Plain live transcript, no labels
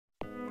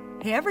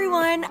Hey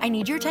everyone, I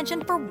need your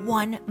attention for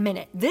 1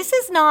 minute. This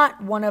is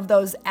not one of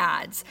those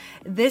ads.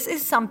 This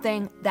is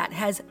something that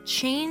has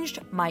changed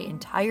my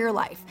entire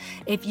life.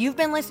 If you've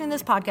been listening to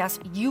this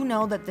podcast, you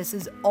know that this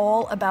is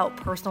all about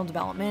personal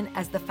development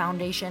as the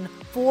foundation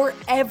for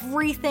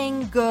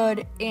everything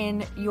good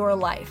in your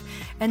life.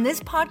 And this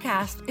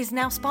podcast is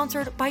now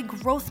sponsored by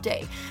Growth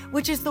Day,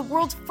 which is the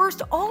world's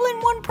first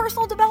all-in-one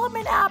personal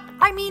development app.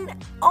 I mean,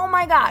 oh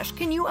my gosh,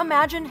 can you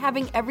imagine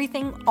having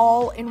everything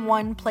all in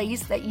one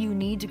place that you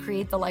need to create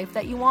the life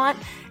that you want?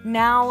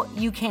 Now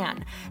you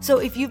can. So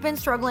if you've been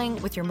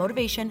struggling with your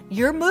motivation,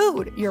 your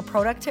mood, your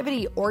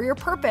productivity, or your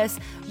purpose,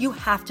 you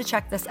have to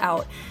check this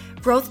out.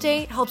 Growth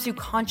Day helps you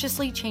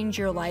consciously change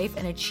your life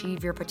and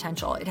achieve your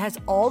potential. It has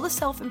all the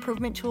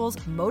self-improvement tools,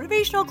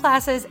 motivational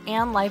classes,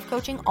 and life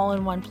coaching all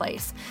in one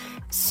place.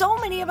 So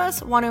many of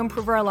us want to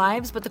improve our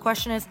lives, but the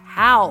question is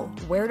how?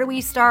 Where do we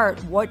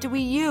start? What do we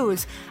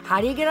use?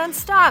 How do you get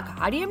unstuck?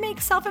 How do you make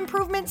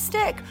self-improvement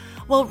stick?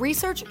 Well,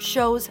 research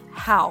shows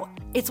how.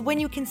 It's when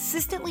you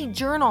consistently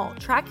journal,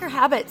 track your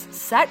habits,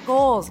 set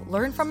goals,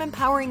 learn from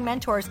empowering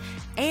mentors,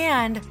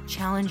 and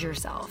challenge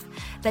yourself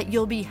that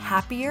you'll be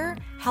happier,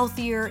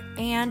 healthier,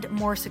 and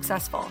more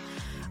successful.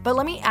 But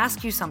let me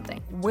ask you something.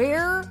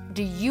 Where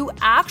do you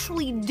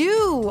actually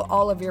do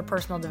all of your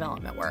personal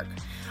development work?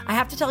 I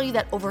have to tell you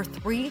that over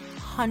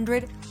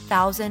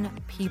 300,000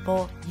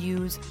 people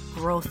use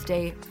Growth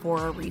Day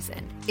for a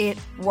reason. It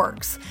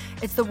works.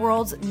 It's the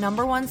world's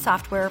 #1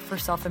 software for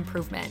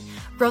self-improvement.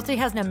 Growth Day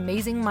has an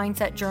amazing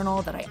mindset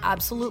journal that I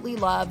absolutely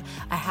love,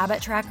 a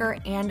habit tracker,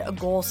 and a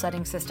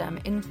goal-setting system.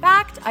 In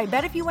fact, I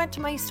bet if you went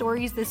to my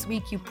stories this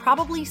week, you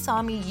probably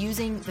saw me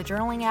using the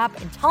journaling app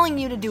and telling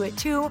you to do it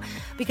too,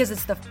 because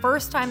it's the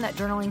first time that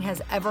journaling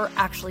has ever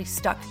actually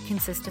stuck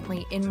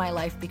consistently in my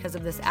life because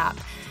of this app.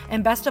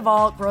 And best of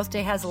all, Growth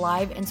Day has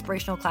live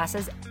inspirational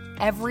classes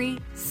every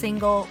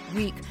single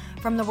week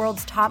from the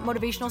world's top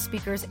motivational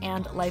speakers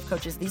and life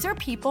coaches. These are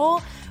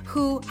people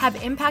who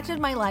have impacted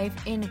my life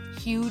in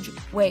huge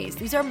ways.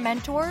 These are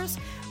mentors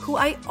who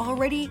I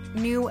already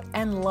knew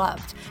and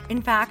loved.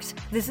 In fact,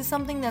 this is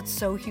something that's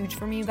so huge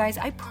for me, you guys.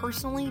 I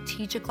personally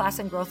teach a class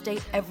in Growth Day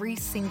every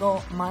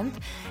single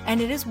month,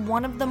 and it is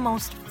one of the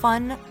most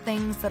fun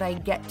things that I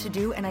get to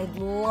do, and I'd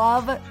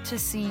love to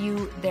see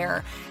you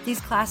there.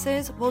 These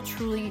classes will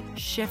truly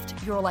shift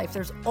your life.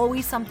 There's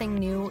always something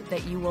new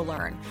that you will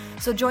learn.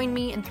 So join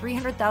me and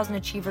 300,000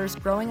 achievers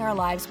growing our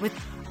lives with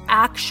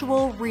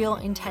actual real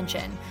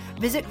intention.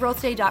 Visit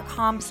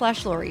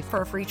growthday.com/Lori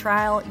for a free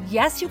trial.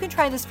 Yes, you can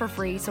try this for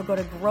free. So go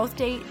to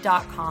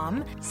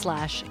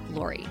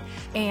growthday.com/Lori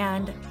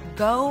and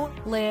go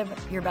live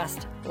your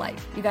best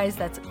life. You guys,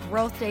 that's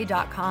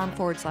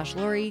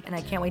growthday.com/Lori. And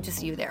I can't wait to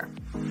see you there.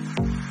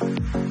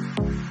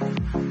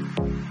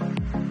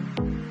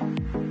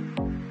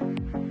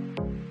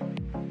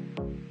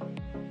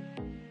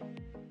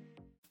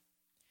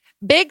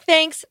 Big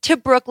thanks to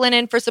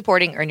Brooklinen for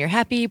supporting Earn Your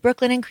Happy.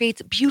 Brooklinen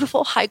creates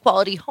beautiful,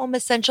 high-quality home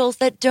essentials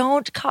that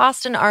don't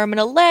cost an arm and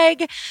a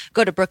leg.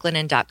 Go to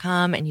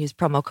brooklinen.com and use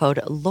promo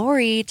code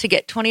Lori to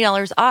get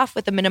 $20 off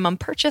with a minimum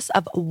purchase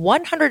of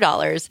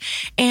 $100.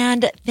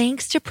 And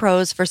thanks to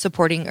Prose for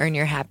supporting Earn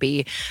Your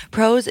Happy.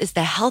 Prose is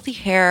the healthy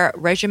hair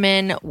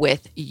regimen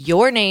with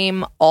your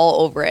name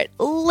all over it.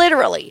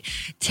 Literally.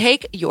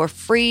 Take your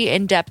free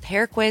in-depth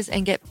hair quiz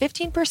and get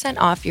 15%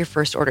 off your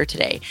first order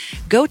today.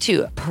 Go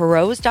to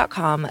prose.com/Lori.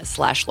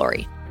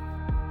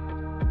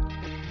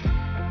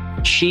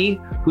 She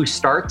who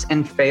starts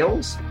and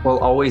fails will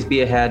always be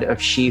ahead of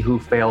she who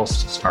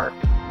fails to start.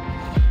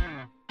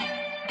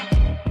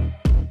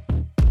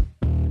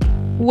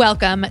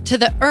 Welcome to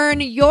the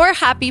Earn Your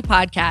Happy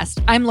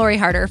podcast. I'm Lori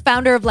Harder,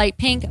 founder of Light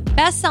Pink,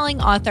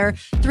 best-selling author,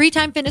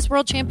 3-time fitness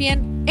world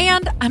champion,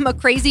 and I'm a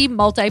crazy,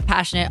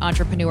 multi-passionate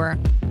entrepreneur.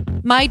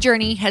 My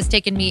journey has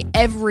taken me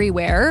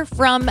everywhere,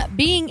 from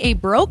being a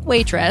broke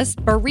waitress,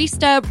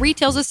 barista,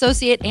 retail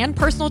associate, and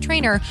personal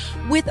trainer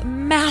with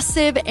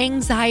massive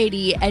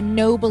anxiety and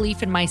no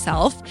belief in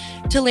myself,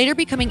 to later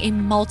becoming a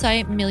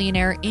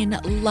multi-millionaire in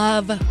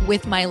love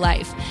with my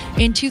life.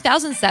 In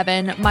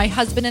 2007, my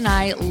husband and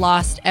I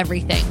lost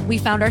everything. We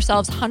found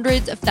ourselves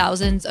hundreds of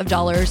thousands of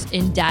dollars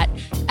in debt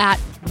at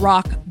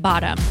rock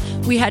bottom.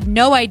 We had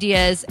no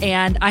ideas,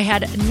 and I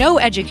had no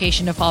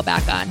education to fall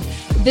back on.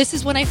 This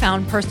is when I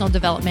found personal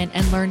development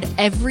and learned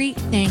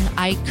everything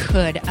I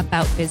could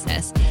about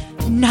business.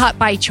 Not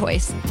by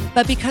choice,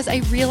 but because I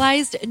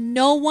realized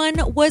no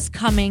one was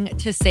coming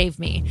to save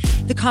me.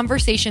 The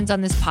conversations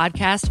on this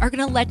podcast are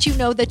going to let you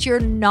know that you're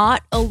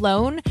not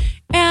alone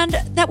and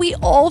that we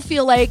all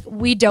feel like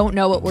we don't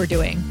know what we're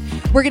doing.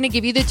 We're going to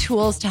give you the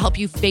tools to help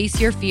you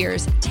face your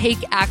fears, take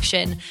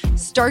action,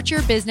 start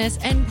your business,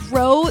 and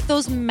grow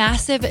those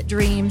massive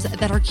dreams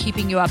that are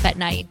keeping you up at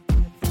night.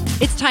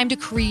 It's time to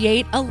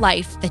create a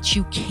life that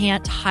you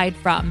can't hide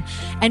from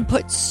and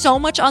put so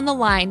much on the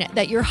line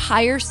that your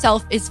higher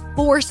self is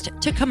forced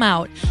to come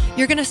out.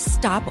 You're going to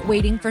stop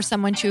waiting for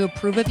someone to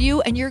approve of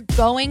you, and you're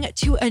going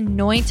to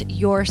anoint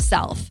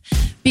yourself.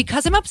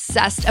 Because I'm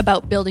obsessed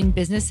about building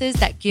businesses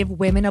that give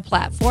women a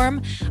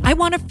platform, I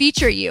want to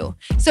feature you.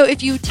 So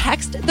if you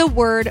text the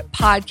word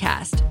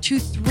podcast to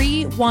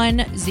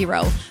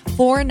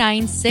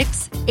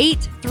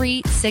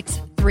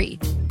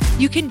 310-496-8363,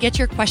 you can get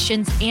your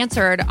questions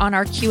answered on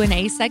our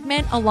Q&A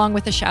segment along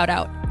with a shout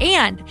out.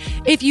 And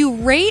if you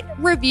rate,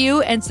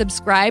 review, and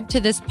subscribe to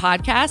this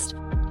podcast,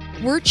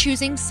 we're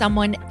choosing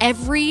someone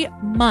every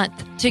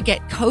month to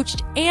get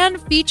coached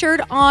and featured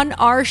on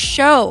our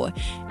show.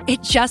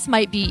 It just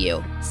might be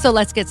you. So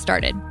let's get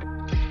started.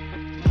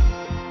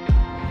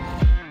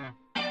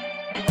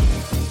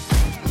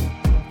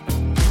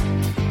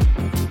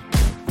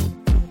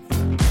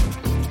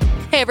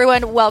 Hey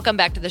everyone, welcome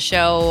back to the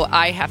show.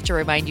 I have to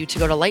remind you to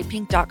go to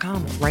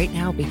lightpink.com right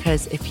now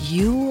because if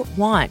you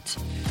want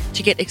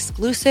to get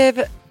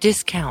exclusive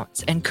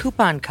discounts and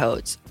coupon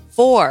codes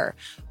for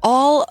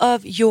all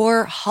of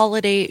your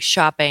holiday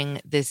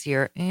shopping this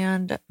year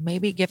and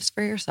maybe gifts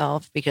for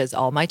yourself, because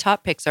all my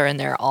top picks are in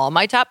there, all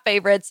my top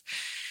favorites,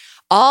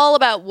 all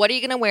about what are you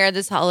going to wear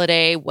this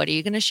holiday? What are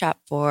you going to shop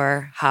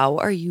for? How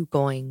are you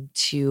going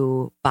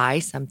to buy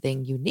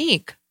something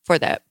unique for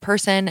that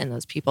person and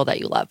those people that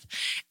you love?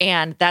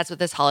 And that's what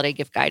this holiday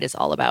gift guide is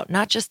all about.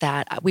 Not just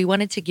that, we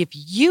wanted to give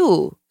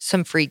you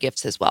some free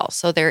gifts as well.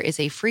 So there is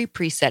a free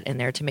preset in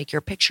there to make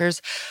your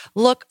pictures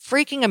look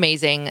freaking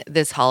amazing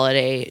this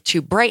holiday,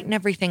 to brighten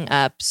everything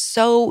up.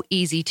 So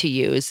easy to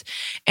use.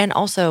 And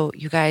also,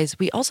 you guys,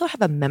 we also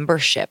have a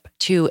membership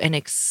to an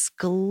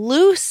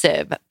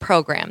exclusive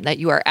program that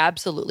you are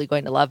absolutely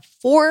going to love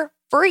for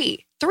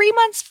free. 3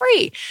 months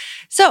free.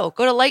 So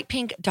go to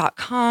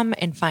lightpink.com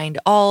and find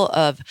all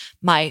of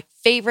my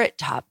favorite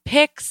top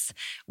picks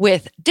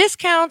with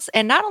discounts.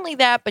 And not only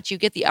that, but you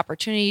get the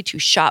opportunity to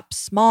shop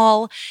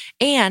small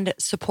and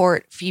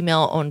support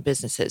female-owned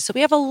businesses. So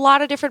we have a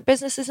lot of different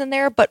businesses in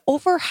there, but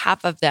over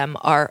half of them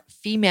are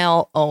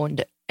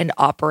female-owned and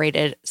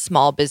operated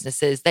small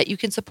businesses that you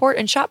can support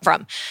and shop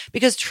from.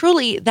 Because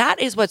truly,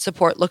 that is what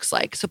support looks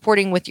like.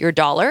 Supporting with your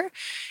dollar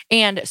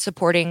and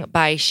supporting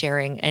by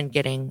sharing and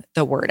getting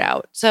the word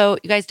out. So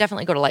you guys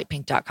definitely go to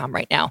lightpink.com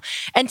right now.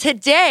 And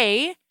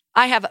today,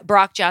 I have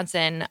Brock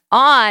Johnson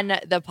on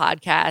the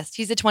podcast.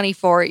 He's a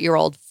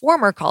 24-year-old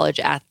former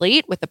college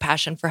athlete with a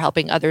passion for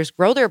helping others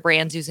grow their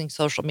brands using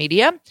social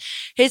media.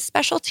 His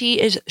specialty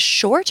is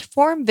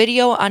short-form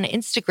video on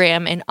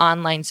Instagram and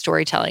online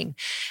storytelling.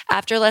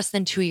 After less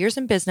than 2 years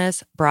in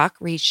business, Brock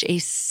reached a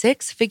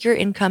 6-figure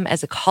income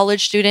as a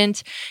college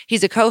student.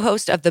 He's a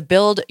co-host of the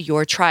Build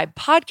Your Tribe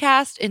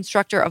podcast,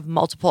 instructor of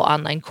multiple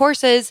online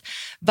courses,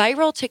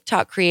 viral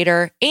TikTok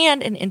creator,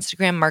 and an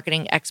Instagram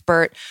marketing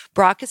expert.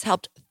 Brock has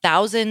helped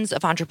thousands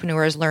of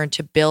entrepreneurs learn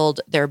to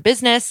build their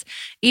business,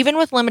 even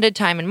with limited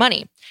time and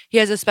money. He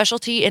has a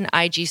specialty in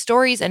IG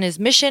stories, and his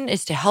mission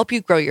is to help you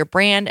grow your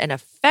brand and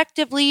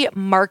effectively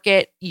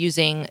market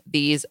using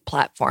these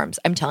platforms.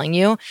 I'm telling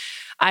you,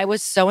 I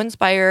was so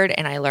inspired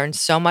and I learned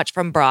so much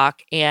from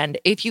Brock. And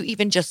if you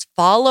even just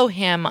follow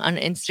him on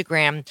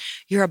Instagram,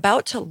 you're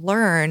about to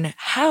learn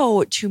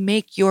how to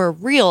make your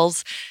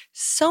reels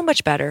so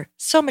much better,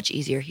 so much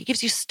easier. He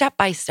gives you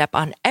step-by-step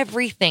on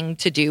everything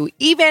to do.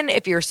 Even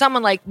if you're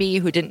someone like me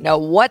who didn't know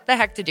what the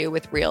heck to do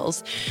with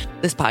reels,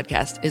 this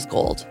podcast is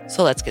gold.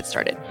 So let's get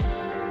started.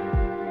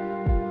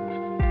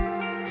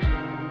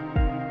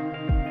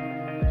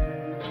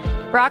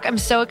 Brock, I'm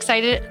so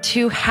excited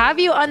to have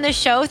you on this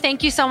show.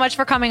 Thank you so much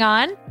for coming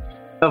on.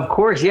 Of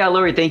course. Yeah,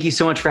 Lori, thank you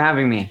so much for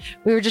having me.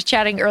 We were just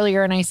chatting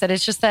earlier and I said,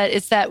 it's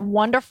that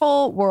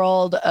wonderful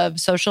world of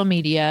social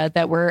media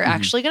that we're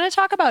actually going to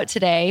talk about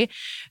today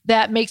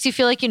that makes you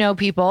feel like you know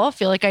people,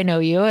 feel like I know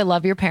you. I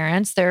love your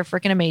parents. They're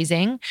freaking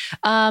amazing.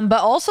 But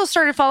also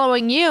started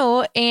following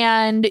you,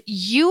 and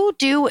you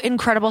do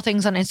incredible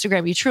things on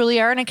Instagram. You truly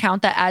are an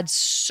account that adds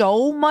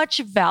so much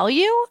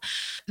value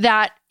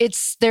that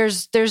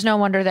there's no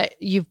wonder that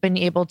you've been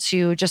able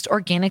to just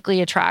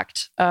organically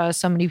attract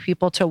so many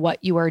people to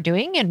what you are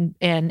doing and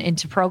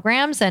into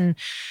programs. And,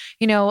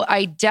 you know,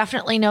 I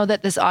definitely know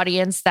that this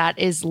audience that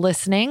is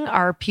listening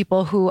are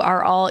people who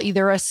are all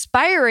either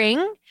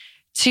aspiring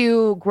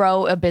to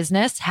grow a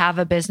business, have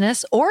a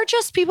business, or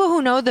just people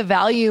who know the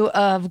value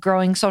of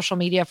growing social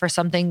media for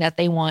something that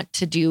they want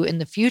to do in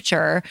the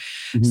future.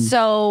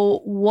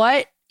 So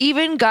what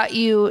even got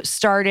you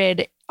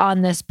started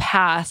on this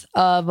path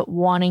of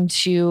wanting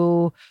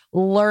to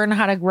learn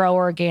how to grow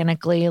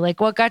organically? Like,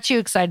 what got you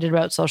excited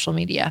about social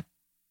media?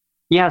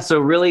 Yeah, so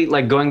really,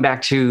 like, going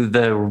back to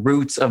the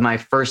roots of my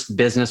first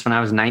business when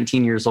I was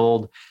 19 years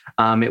old,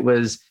 it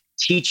was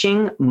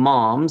teaching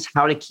moms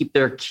how to keep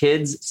their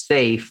kids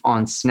safe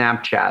on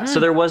Snapchat. So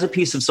there was a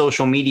piece of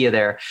social media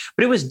there,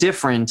 but it was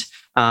different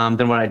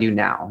than what I do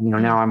now. You know,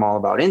 now I'm all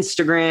about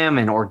Instagram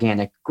and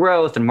organic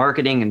growth and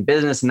marketing and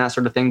business and that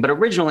sort of thing. But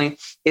originally,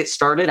 it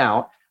started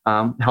out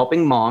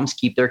helping moms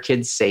keep their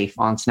kids safe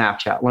on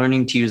Snapchat,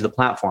 learning to use the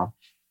platform.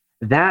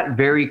 that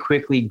very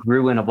quickly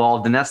grew and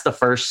evolved. And that's the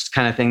first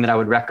kind of thing that I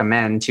would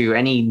recommend to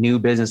any new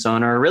business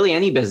owner, or really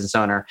any business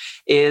owner,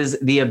 is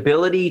the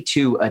ability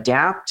to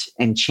adapt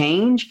and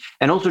change,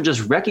 and also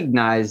just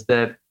recognize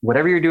that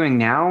whatever you're doing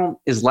now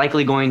is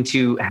likely going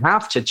to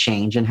have to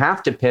change and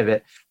have to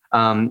pivot.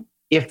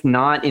 If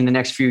not in the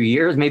next few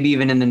years, maybe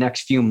even in the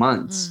next few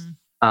months.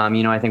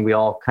 I think we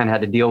all kind of had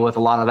to deal with a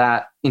lot of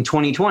that in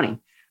 2020.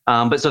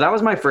 But so that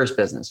was my first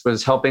business,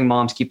 was helping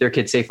moms keep their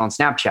kids safe on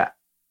Snapchat.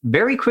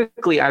 Very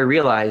quickly, I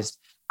realized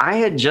I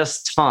had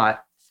just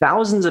taught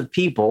thousands of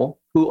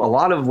people, who a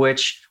lot of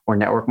which were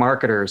network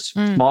marketers,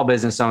 small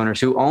business owners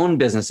who own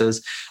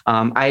businesses.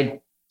 I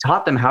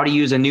taught them how to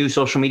use a new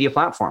social media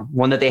platform,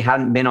 one that they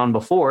hadn't been on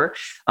before.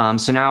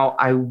 So now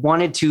I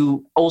wanted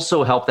to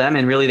also help them.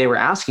 And really, they were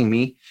asking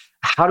me,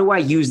 how do I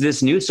use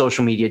this new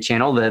social media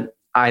channel that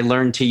I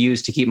learned to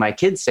use to keep my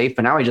kids safe,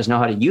 but now I just know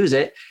how to use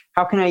it?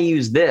 How can I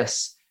use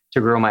this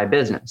to grow my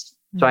business?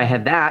 So I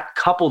had that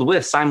coupled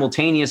with,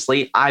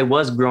 simultaneously, I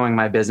was growing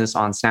my business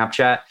on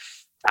Snapchat.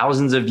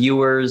 Thousands of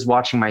viewers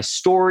watching my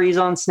stories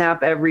on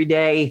Snap every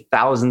day,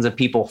 thousands of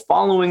people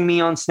following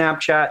me on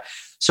Snapchat.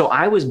 So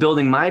I was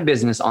building my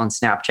business on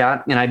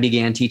Snapchat, and I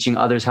began teaching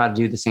others how to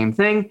do the same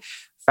thing.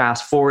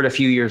 Fast forward a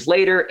few years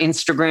later,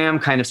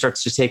 Instagram kind of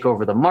starts to take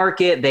over the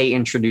market. They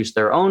introduce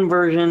their own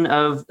version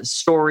of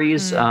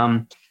stories.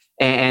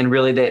 And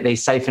really, they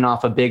siphon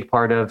off a big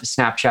part of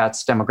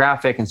Snapchat's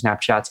demographic and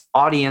Snapchat's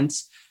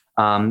audience.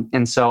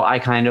 And so I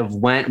kind of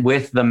went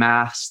with the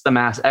mass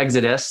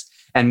exodus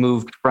and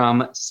moved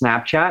from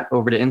Snapchat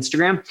over to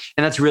Instagram.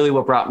 And that's really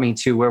what brought me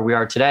to where we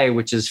are today,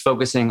 which is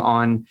focusing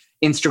on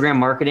Instagram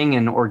marketing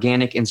and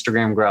organic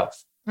Instagram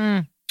growth.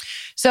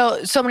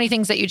 So many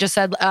things that you just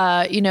said.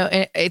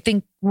 I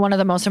think one of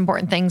the most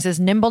important things is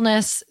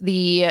nimbleness,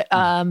 the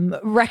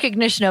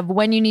recognition of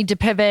when you need to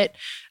pivot.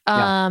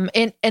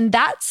 And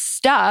that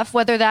stuff,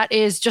 whether that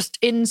is just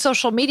in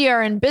social media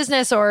or in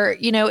business, or,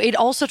 it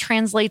also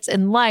translates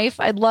in life.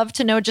 I'd love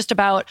to know just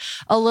a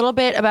little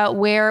bit about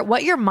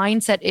what your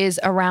mindset is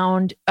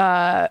around,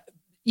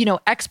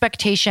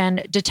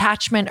 expectation,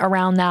 detachment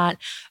around that,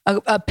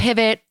 a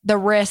pivot, the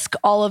risk,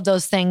 all of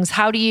those things.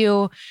 How do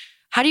you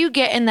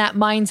get in that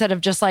mindset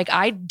of just like,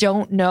 I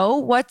don't know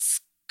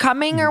what's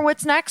coming or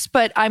what's next,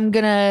 but I'm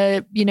going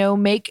to,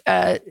 make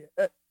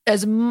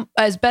as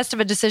best of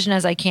a decision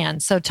as I can.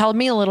 So tell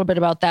me a little bit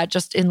about that,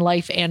 just in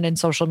life and in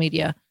social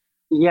media.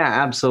 Yeah,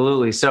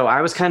 absolutely. So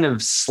I was kind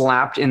of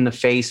slapped in the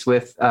face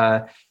with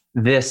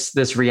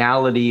this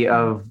reality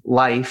of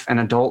life and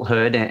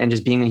adulthood and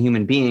just being a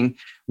human being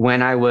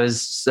when I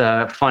was,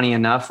 funny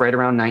enough, right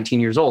around 19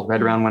 years old,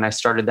 right around when I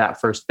started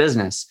that first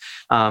business.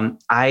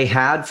 I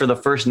had, for the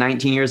first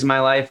 19 years of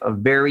my life, a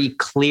very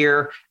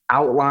clear,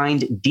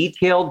 outlined,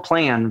 detailed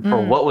plan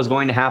for what was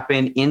going to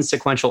happen in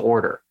sequential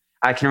order.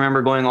 I can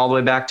remember going all the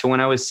way back to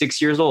when I was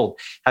 6 years old,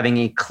 having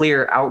a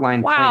clear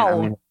outline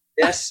plan.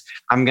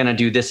 I'm going to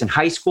do this in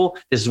high school.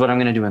 This is what I'm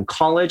going to do in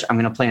college. I'm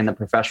going to play in the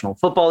Professional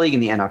Football League, in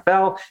the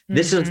NFL.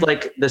 This is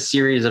like the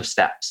series of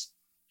steps.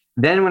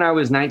 Then when I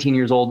was 19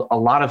 years old, a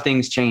lot of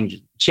things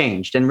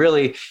changed. And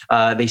really,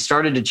 they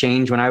started to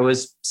change when I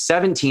was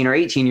 17 or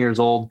 18 years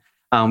old.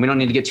 We don't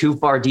need to get too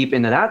far deep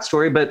into that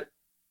story, but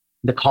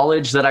the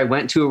college that I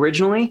went to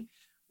originally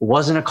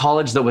wasn't a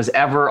college that was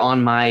ever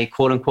on my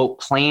quote unquote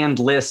planned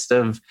list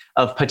of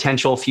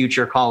potential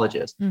future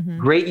colleges.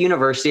 Great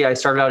university. I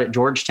started out at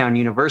Georgetown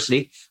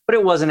University, but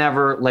it wasn't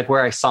ever like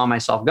where I saw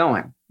myself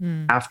going.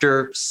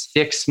 After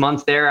 6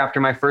 months there, after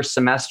my first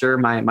semester,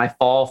 my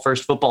fall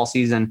first football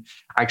season,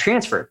 I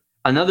transferred.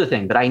 Another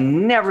thing that I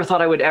never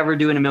thought I would ever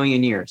do in a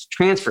million years,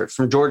 transferred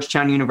from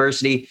Georgetown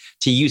University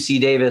to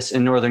UC Davis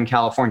in Northern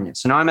California.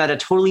 So now I'm at a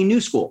totally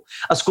new school,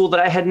 a school that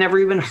I had never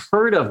even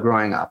heard of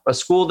growing up, a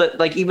school that,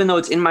 like, even though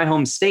it's in my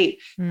home state,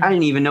 I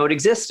didn't even know it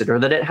existed or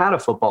that it had a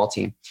football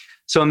team.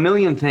 So a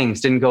million things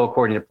didn't go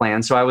according to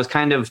plan. So I was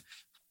kind of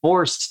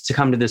forced to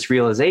come to this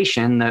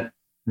realization that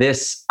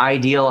this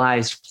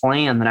idealized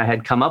plan that I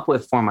had come up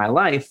with for my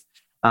life,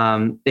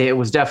 it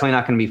was definitely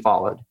not going to be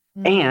followed.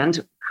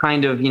 And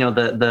kind of,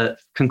 the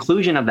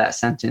conclusion of that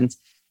sentence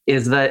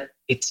is that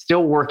it's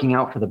still working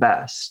out for the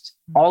best.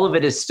 All of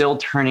it is still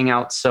turning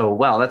out so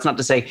well. That's not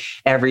to say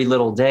every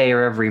little day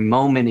or every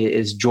moment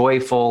is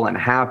joyful and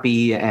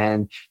happy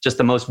and just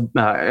the most,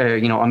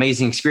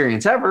 amazing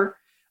experience ever.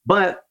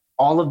 But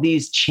all of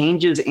these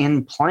changes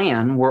in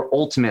plan were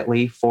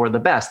ultimately for the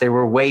best. They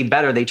were way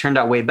better. They turned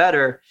out way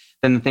better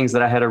than the things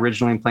that I had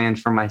originally planned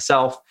for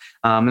myself.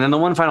 And then the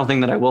one final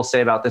thing that I will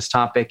say about this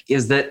topic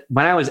is that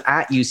when I was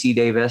at UC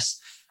Davis,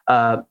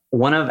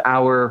 one of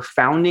our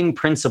founding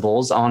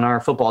principles on our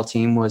football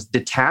team was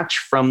detach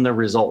from the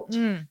result.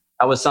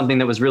 That was something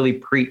that was really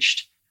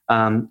preached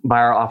by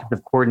our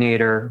offensive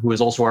coordinator, who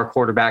was also our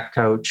quarterback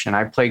coach. And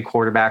I played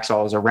quarterback, so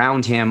I was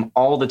around him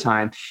all the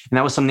time. And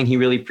that was something he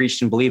really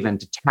preached and believed in,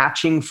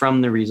 detaching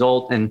from the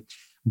result. And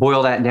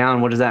boil that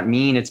down, what does that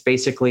mean? It's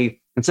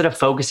basically, instead of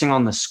focusing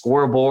on the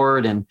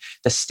scoreboard and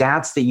the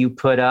stats that you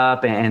put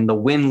up and the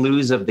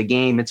win-lose of the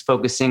game, it's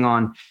focusing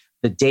on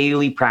the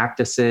daily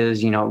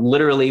practices,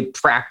 literally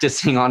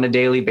practicing on a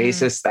daily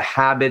basis, the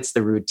habits,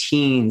 the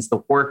routines, the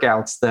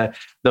workouts,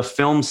 the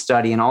film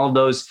study, and all of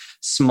those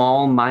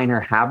small, minor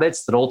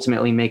habits that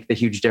ultimately make the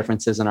huge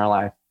differences in our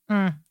life.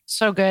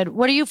 So good.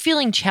 What are you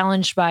feeling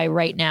challenged by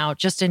right now,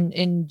 just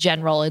in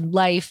general, in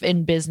life,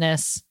 in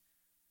business?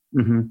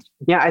 Mm-hmm.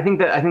 Yeah, I think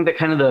that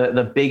kind of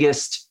the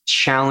biggest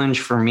challenge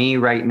for me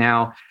right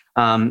now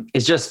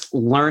is just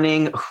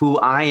learning who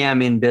I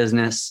am in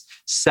business,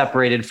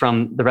 separated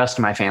from the rest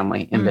of my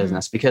family in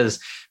business. Because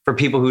for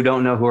people who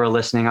don't know, who are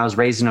listening, I was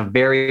raised in a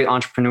very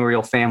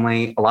entrepreneurial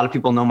family. A lot of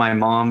people know my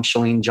mom,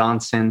 Shalene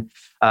Johnson.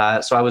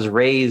 So I was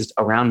raised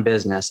around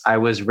business. I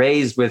was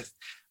raised with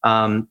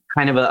kind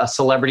of a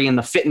celebrity in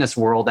the fitness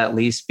world, at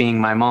least,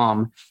 being my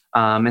mom.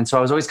 And so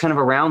I was always kind of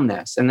around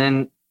this. And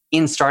then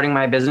in starting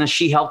my business,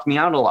 she helped me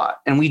out a lot.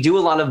 And we do a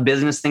lot of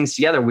business things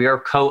together. We are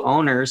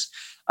co-owners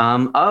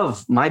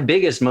of my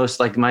biggest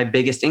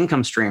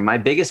income stream, my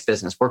biggest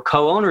business. We're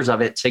co-owners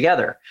of it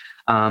together.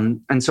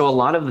 And so a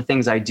lot of the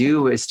things I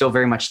do is still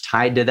very much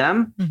tied to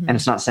them. And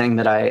it's not saying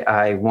that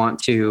I want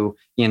to,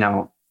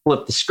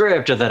 flip the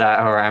script,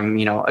 or I'm,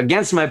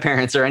 against my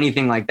parents or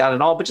anything like that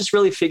at all, but just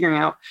really figuring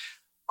out,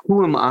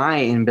 who am I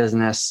in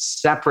business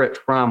separate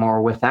from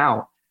or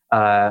without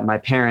my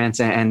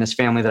parents and this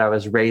family that I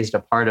was raised a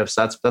part of.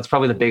 So that's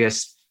probably the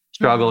biggest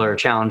struggle or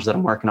challenge that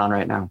I'm working on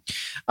right now.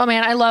 Oh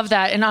man, I love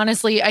that. And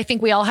honestly, I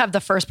think we all have the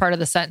first part of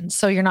the sentence.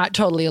 So you're not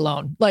totally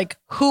alone. Like,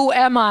 who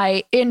am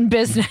I in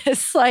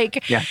business?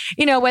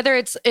 Whether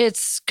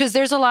it's because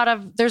there's a lot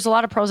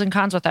of pros and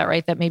cons with that,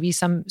 right? That maybe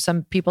some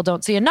people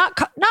don't see, and not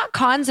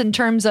cons in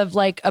terms of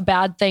like a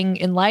bad thing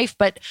in life,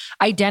 but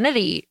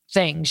identity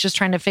things, just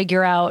trying to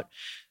figure out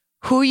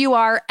who you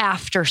are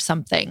after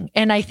something.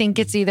 And I think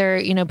it's either,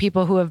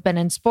 people who have been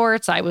in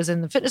sports. I was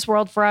in the fitness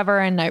world forever.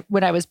 And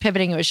when I was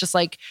pivoting, it was just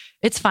like,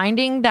 it's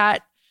finding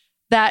that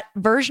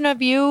version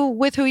of you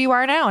with who you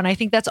are now. And I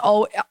think that's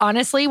all,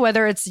 honestly,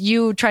 whether it's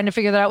you trying to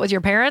figure that out with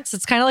your parents,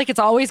 it's kind of like, it's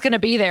always going to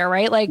be there,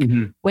 right? Like,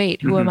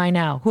 wait, who am I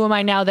now? Who am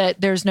I now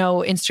that there's no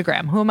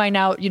Instagram? Who am I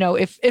now,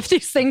 if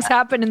these things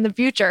happen in the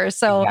future?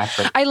 So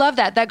exactly. I love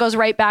that. That goes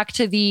right back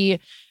to the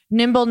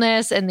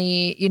nimbleness and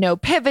the,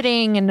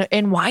 pivoting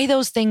and why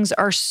those things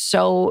are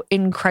so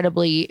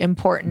incredibly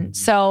important.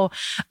 So,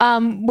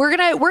 we're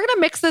going to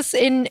mix this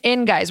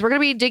in guys. We're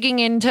going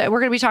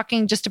to be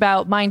talking just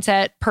about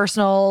mindset,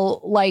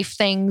 personal life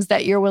things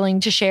that you're willing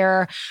to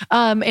share.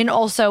 And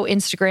also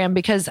Instagram,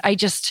 because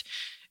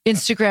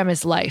Instagram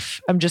is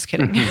life. I'm just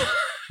kidding.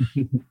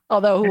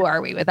 Although who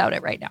are we without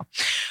it right now?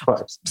 Of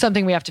course.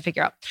 Something we have to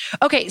figure out.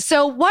 Okay.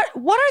 So what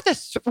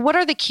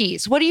are the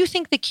keys? What do you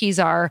think the keys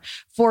are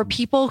for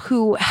people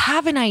who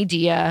have an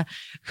idea,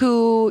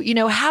 who,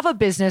 have a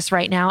business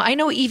right now? I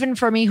know even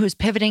for me, who's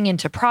pivoting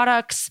into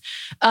products,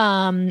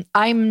 I'm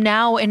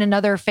now in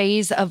another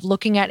phase of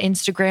looking at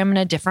Instagram in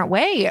a different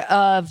way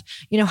of,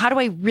 how do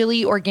I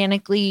really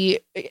organically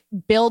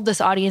build this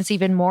audience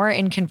even more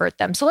and convert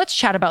them? So let's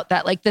chat about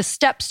that, like the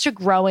steps to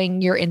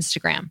growing your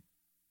Instagram.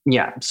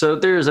 Yeah. So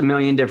there's a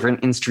million different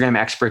Instagram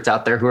experts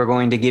out there who are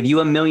going to give you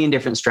a million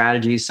different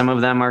strategies. Some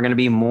of them are going to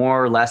be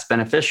more or less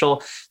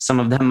beneficial. Some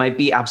of them might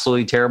be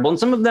absolutely terrible. And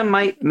some of them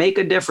might make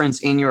a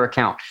difference in your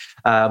account.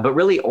 But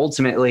really,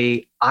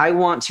 ultimately, I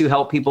want to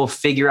help people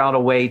figure out a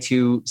way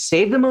to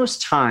save the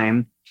most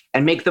time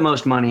and make the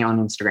most money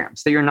on Instagram.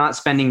 So you're not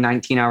spending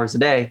 19 hours a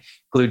day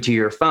glued to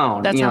your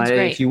phone. That sounds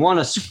great. If you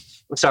want to...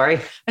 Sorry?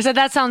 I said,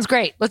 that sounds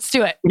great. Let's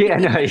do it.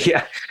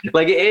 Yeah.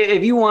 Like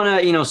if you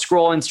want to,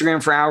 scroll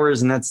Instagram for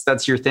hours and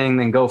that's your thing,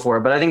 then go for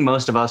it. But I think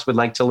most of us would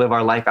like to live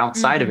our life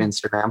outside of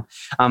Instagram.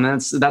 And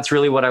that's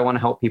really what I want to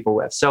help people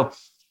with. So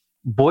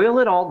boil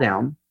it all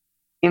down.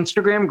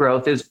 Instagram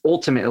growth is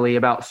ultimately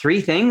about three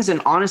things.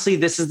 And honestly,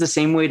 this is the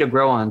same way to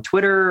grow on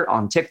Twitter,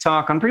 on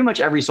TikTok, on pretty much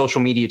every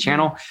social media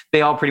channel.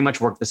 They all pretty much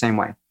work the same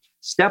way.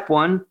 Step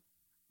one,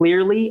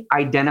 clearly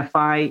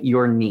identify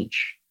your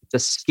niche.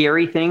 It's a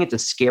scary thing. It's a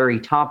scary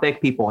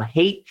topic. People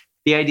hate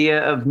the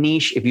idea of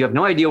niche. If you have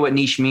no idea what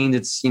niche means,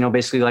 it's,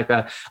 basically like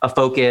a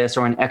focus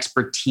or an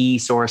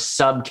expertise or a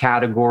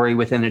subcategory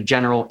within a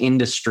general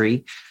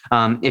industry,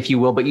 if you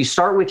will. But you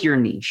start with your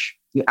niche.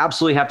 You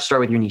absolutely have to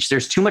start with your niche.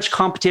 There's too much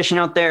competition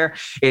out there.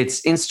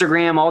 It's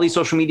Instagram, all these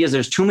social medias.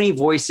 There's too many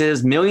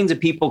voices, millions of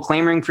people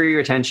clamoring for your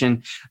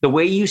attention. The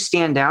way you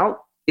stand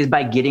out is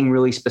by getting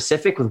really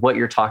specific with what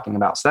you're talking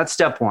about. So that's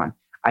step one.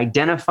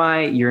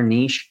 Identify your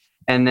niche.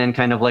 And then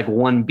kind of like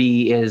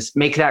 1B is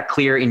make that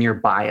clear in your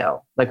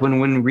bio. Like when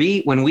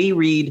we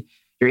read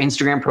your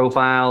Instagram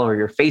profile or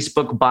your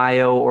Facebook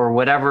bio or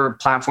whatever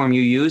platform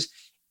you use,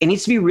 it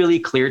needs to be really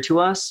clear to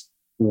us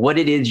what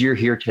it is you're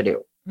here to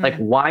do. Like,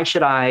 why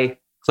should I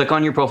click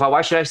on your profile?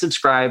 Why should I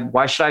subscribe?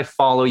 Why should I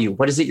follow you?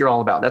 What is it you're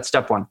all about? That's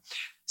step one.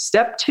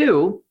 Step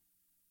two,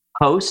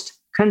 post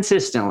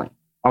consistently.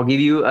 I'll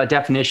give you a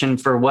definition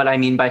for what I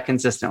mean by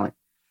consistently.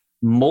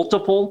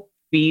 Multiple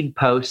feed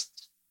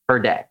posts per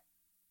day.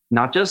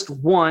 Not just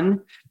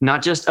one,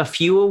 not just a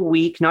few a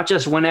week, not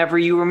just whenever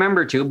you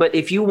remember to, but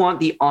if you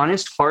want the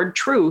honest, hard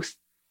truth,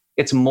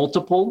 it's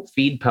multiple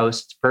feed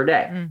posts per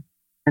day.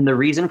 And the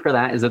reason for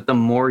that is that the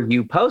more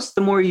you post,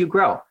 the more you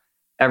grow.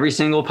 Every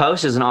single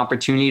post is an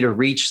opportunity to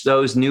reach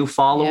those new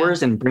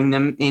followers and bring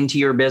them into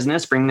your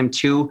business, bring them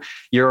to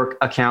your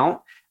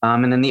account.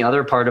 And then the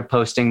other part of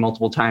posting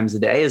multiple times a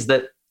day is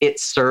that it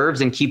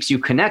serves and keeps you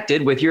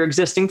connected with your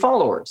existing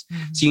followers.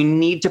 Mm-hmm. So you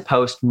need to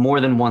post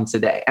more than once a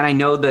day. And I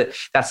know that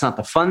that's not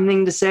the fun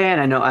thing to say.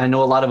 And I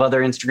know a lot of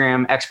other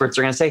Instagram experts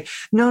are going to say,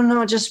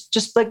 no,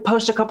 just like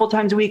post a couple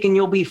times a week and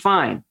you'll be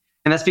fine.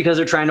 And that's because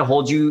they're trying to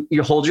hold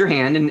your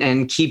hand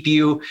and keep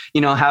you,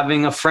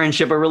 having a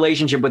friendship, a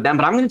relationship with them.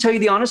 But I'm going to tell you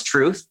the honest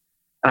truth.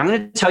 And I'm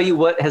going to tell you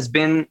what has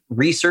been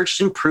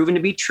researched and proven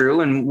to be true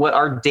and what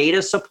our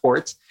data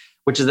supports,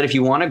 which is that if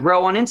you want to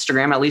grow on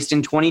Instagram, at least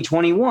in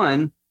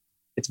 2021,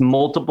 it's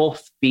multiple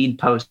feed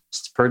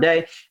posts per day.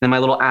 And then my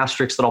little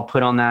asterisk that I'll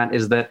put on that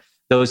is that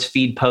those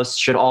feed posts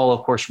should all,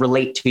 of course,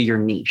 relate to your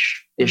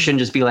niche. It shouldn't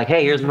just be like,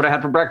 hey, here's what I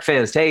had for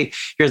breakfast. Hey,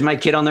 here's my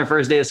kid on their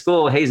first day of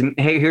school. Hey,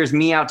 here's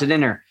me out to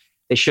dinner.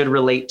 They should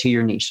relate to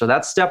your niche. So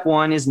that's step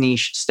 1 is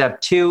niche. Step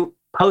 2,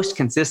 post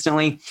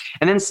consistently.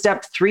 And then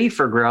step 3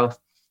 for growth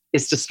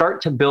is to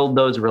start to build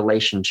those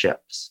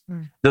relationships,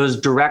 those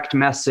direct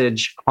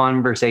message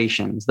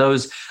conversations,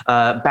 those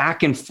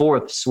back and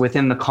forths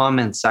within the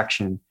comments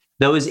section,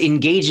 those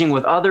engaging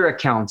with other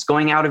accounts,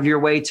 going out of your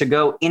way to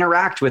go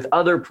interact with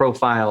other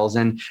profiles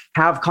and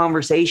have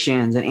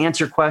conversations and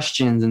answer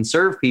questions and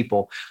serve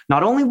people.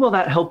 Not only will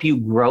that help you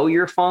grow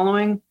your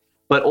following,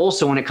 but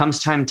also when it comes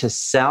time to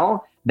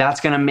sell,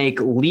 that's going to make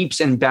leaps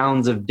and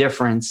bounds of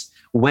difference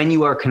when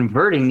you are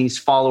converting these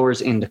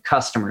followers into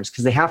customers,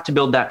 because they have to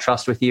build that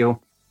trust with you.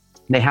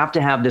 They have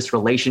to have this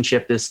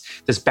relationship,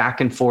 this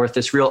back and forth,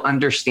 this real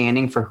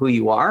understanding for who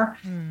you are.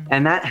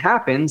 And that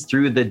happens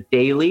through the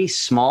daily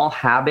small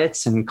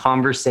habits and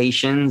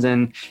conversations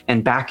and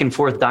back and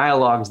forth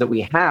dialogues that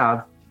we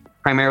have,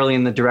 primarily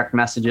in the direct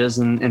messages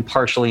and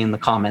partially in the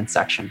comments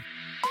section.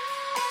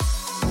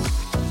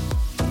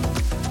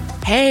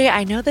 Hey,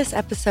 I know this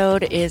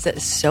episode is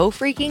so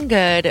freaking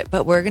good,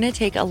 but we're going to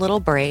take a little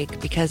break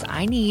because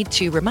I need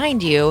to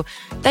remind you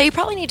that you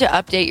probably need to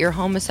update your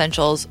home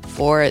essentials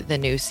for the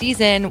new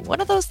season. One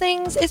of those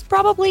things is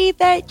probably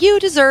that you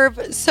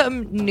deserve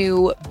some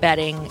new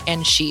bedding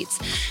and sheets.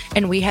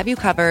 And we have you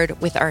covered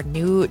with our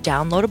new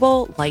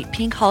downloadable Light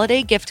Pink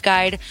Holiday Gift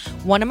Guide.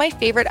 One of my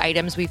favorite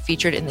items we've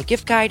featured in the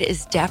gift guide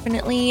is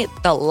definitely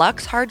the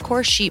Luxe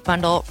Hardcore Sheet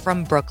Bundle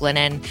from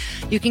Brooklinen.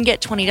 You can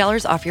get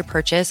 $20 off your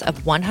purchase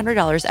of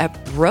 $100 at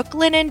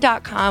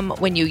brooklinen.com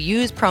when you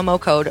use promo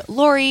code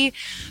Lori.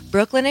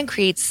 Brooklinen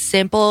creates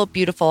simple,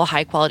 beautiful,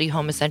 high-quality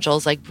home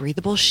essentials like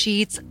breathable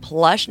sheets,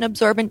 plush and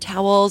absorbent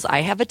towels. I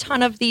have a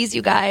ton of these,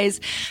 you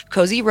guys.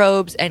 Cozy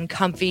robes and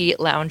comfy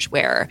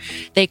loungewear.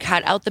 They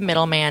cut out the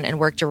middleman and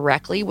work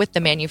directly with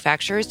the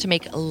manufacturers to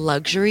make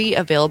luxury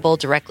available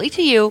directly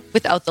to you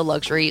without the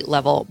luxury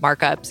level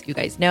markups. You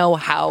guys know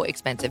how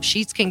expensive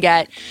sheets can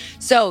get.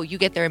 So you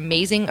get their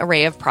amazing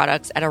array of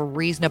products at a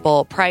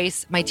reasonable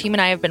price. My team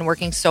and I have been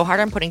working so hard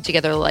on putting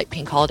together the Light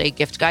Pink Holiday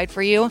Gift Guide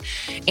for you,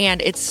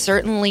 and it's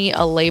certainly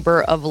a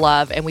labor of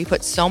love, and we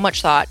put so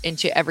much thought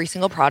into every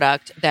single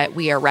product that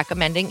we are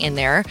recommending in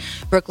there.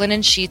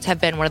 Brooklinen sheets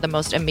have been one of the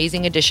most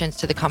amazing additions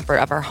to the comfort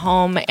of our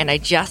home, and I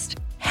just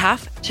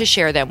have to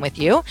share them with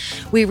you.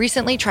 We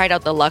recently tried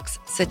out the Luxe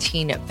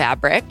Sateen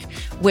fabric,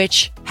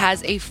 which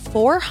has a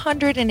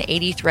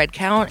 480 thread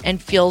count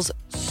and feels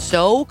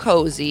so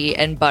cozy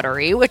and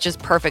buttery, which is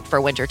perfect for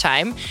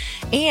wintertime.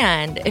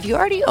 And if you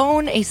already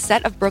own a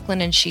set of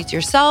Brooklinen sheets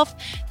yourself,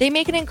 they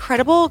make an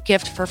incredible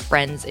gift for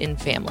friends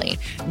and family.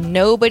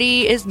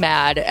 Nobody is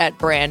mad at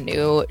brand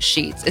new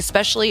sheets,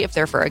 especially if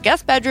they're for a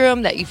guest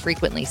bedroom that you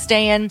frequently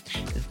stay in.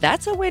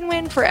 That's a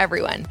win-win for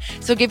everyone.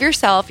 So give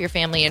yourself, your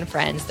family, and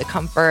friends the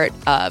comfort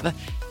of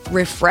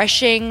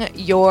refreshing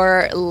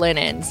your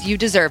linens. You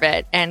deserve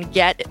it, and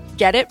get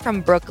it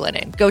from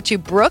Brooklinen. Go to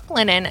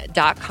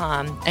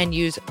brooklinen.com and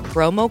use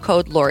promo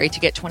code Lori to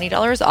get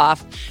 $20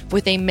 off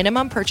with a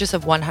minimum purchase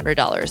of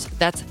 $100.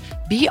 That's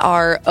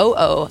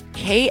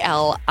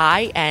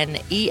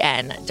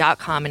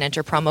brooklinen.com and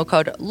enter promo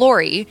code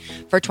Lori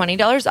for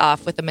 $20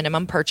 off with a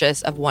minimum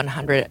purchase of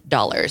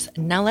 $100.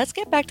 Now let's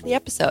get back to the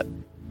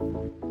episode.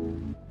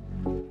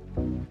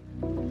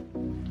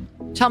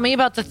 Tell me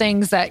about the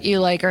things that you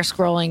like are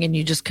scrolling and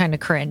you just kind of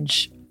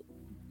cringe.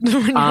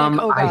 Like,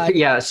 oh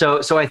God.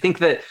 So I think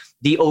that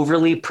the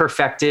overly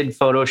perfected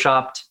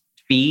photoshopped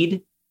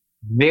feed,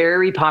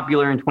 very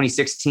popular in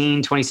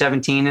 2016,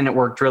 2017, and it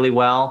worked really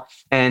well.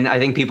 And I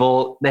think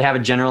people, they have a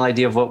general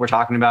idea of what we're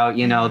talking about.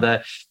 You know,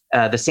 the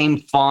same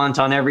font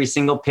on every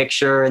single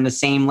picture and the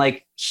same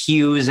like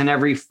hues in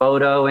every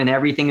photo, and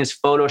everything is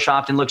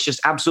photoshopped and looks just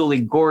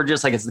absolutely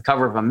gorgeous, like it's the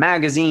cover of a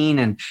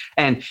magazine,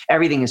 and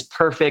everything is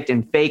perfect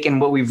and fake.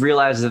 And what we've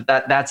realized is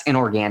that's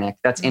inorganic,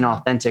 that's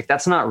inauthentic,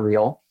 that's not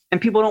real,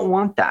 and people don't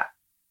want that.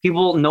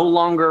 People no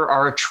longer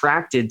are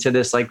attracted to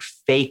this like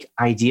fake,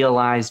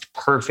 idealized,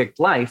 perfect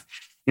life.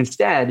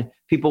 Instead,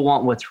 people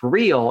want what's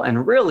real,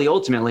 and really,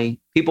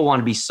 ultimately, people want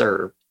to be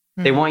served.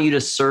 They want you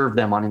to serve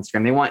them on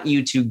Instagram. They want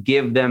you to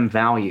give them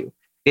value.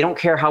 They don't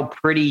care how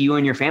pretty you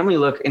and your family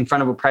look in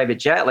front of a private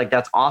jet. Like,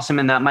 that's awesome.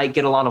 And that might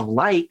get a lot of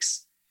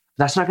likes.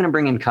 But that's not going to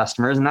bring in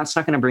customers, and that's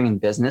not going to bring in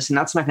business, and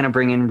that's not going to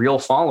bring in real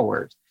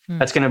followers.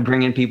 That's going to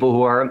bring in people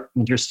who are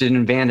interested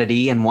in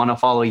vanity and want to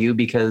follow you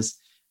because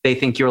they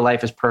think your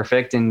life is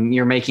perfect and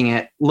you're making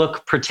it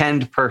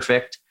pretend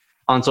perfect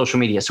on social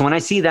media. So when I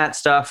see that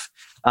stuff,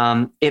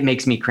 it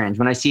makes me cringe.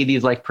 When I see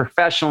these like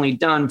professionally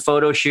done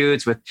photo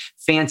shoots with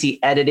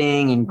fancy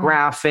editing and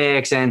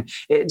graphics, and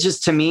it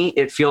just, to me,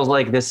 it feels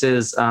like this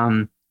is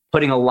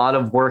putting a lot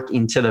of work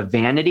into the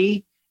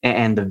vanity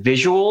and the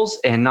visuals,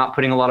 and not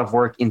putting a lot of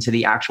work into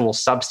the actual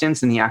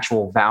substance and the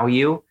actual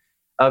value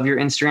of your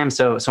Instagram.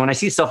 So when I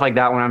see stuff like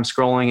that, when I'm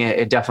scrolling,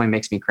 it definitely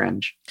makes me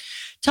cringe.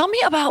 Tell me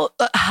about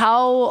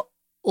how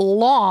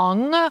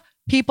long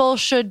people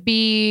should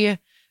be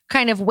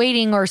kind of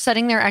waiting or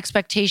setting their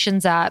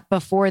expectations at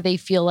before they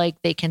feel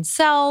like they can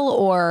sell.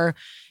 Or,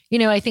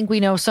 I think we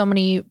know so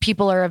many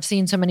people, or have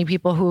seen so many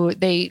people who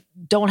they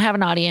don't have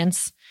an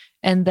audience.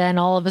 And then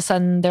all of a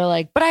sudden they're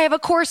like, but I have a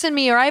course in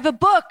me, or I have a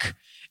book.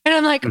 And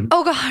I'm like,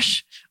 oh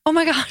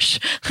my gosh,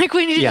 like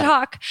we need to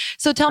talk.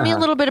 So tell me a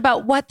little bit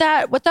about what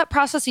that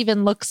process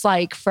even looks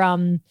like,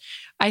 from,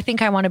 I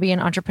think I want to be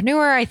an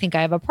entrepreneur, I think I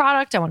have a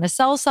product, I want to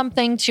sell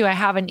something, to I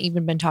haven't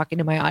even been talking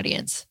to my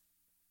audience.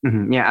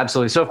 Mm-hmm. Yeah,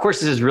 absolutely. So of course,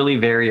 this is really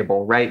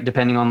variable, right?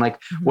 Depending on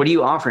like, what are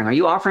you offering? Are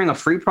you offering a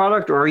free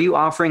product, or are you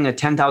offering a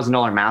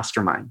 $10,000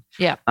 mastermind?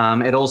 Yeah.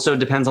 It also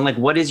depends on like,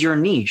 what is your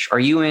niche? Are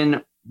you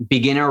in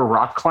beginner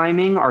rock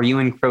climbing? Are you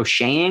in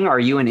crocheting? Are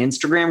you in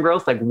Instagram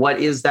growth? Like,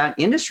 what is that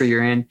industry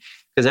you're in?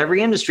 Because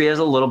every industry has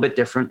a little bit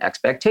different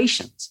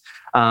expectations.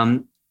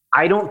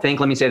 I don't think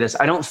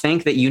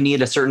that you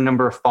need a certain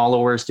number of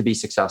followers to be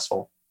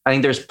successful. I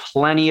think there's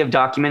plenty of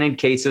documented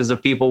cases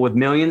of people with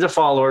millions of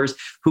followers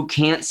who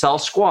can't sell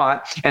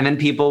squat, and then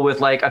people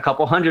with like a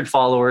couple hundred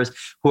followers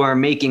who are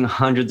making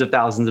hundreds of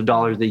thousands of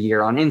dollars a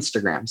year on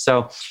Instagram.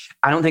 So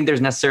I don't think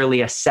there's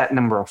necessarily a set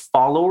number of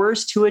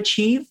followers to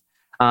achieve,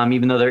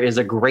 even though there is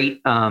a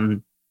great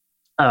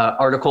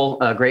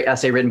article, a great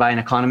essay written by an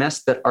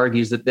economist that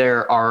argues that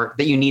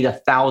that you need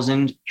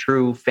 1,000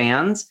 true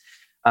fans.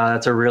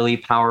 That's a really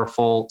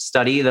powerful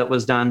study that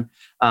was done.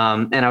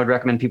 And I would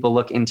recommend people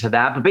look into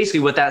that. But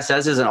basically what that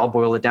says is, and I'll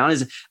boil it down,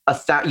 is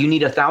you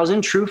need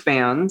 1,000 true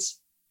fans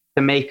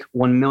to make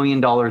 $1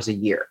 million a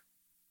year.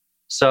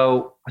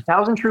 So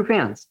 1,000 true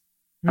fans,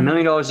 $1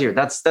 million a year.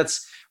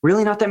 That's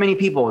really not that many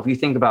people if you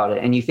think about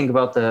it. And you think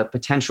about the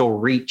potential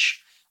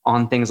reach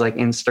on things like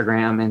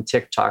Instagram and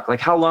TikTok. Like,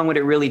 how long would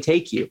it really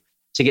take you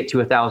to get to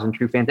 1,000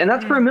 true fans? And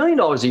that's for $1 million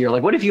a year.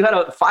 Like, what if you had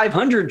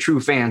 500 true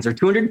fans or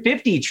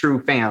 250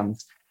 true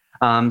fans?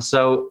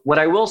 So what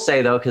I will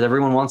say though, because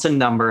everyone wants a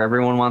number,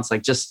 everyone wants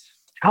like, just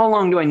how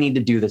long do I need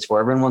to do this for?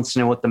 Everyone wants to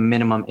know what the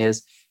minimum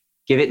is.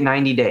 Give it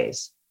 90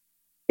 days.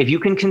 If you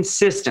can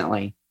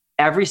consistently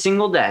every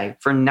single day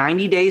for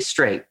 90 days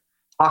straight,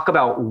 talk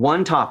about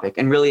one topic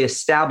and really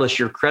establish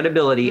your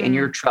credibility and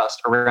your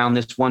trust around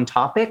this one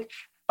topic,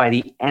 by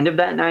the end of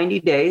that 90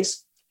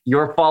 days,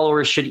 your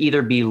followers should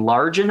either be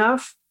large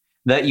enough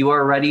that you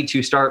are ready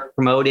to start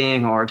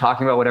promoting or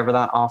talking about whatever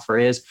that offer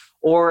is,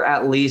 or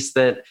at least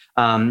that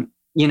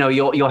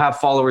you'll have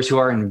followers who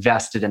are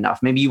invested enough.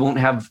 Maybe you won't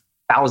have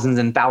thousands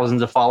and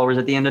thousands of followers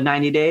at the end of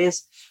 90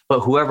 days, but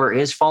whoever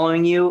is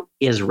following you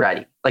is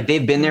ready. Like,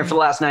 they've been there for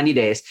the last 90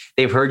 days.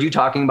 They've heard you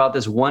talking about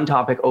this one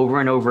topic over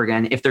and over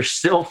again. If they're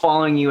still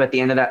following you at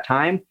the end of that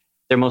time,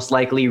 they're most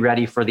likely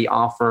ready for the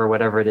offer or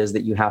whatever it is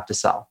that you have to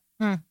sell.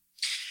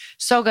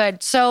 So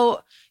good.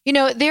 So,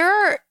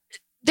 there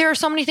are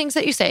so many things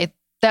that you say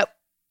that,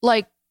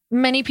 like,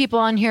 many people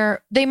on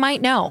here, they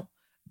might know,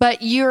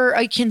 but you're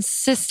a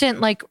consistent,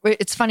 like,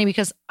 it's funny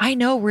because I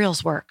know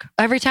Reels work.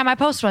 Every time I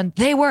post one,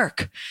 they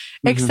work,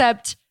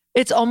 except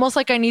it's almost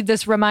like I need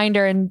this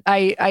reminder. And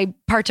I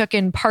partook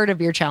in part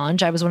of your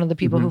challenge. I was one of the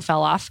people who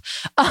fell off.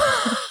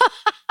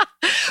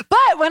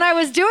 But when I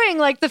was doing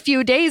like the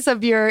few days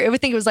of I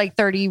think it was like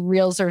 30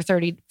 Reels or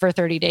 30 for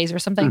 30 days or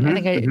something. I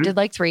think I did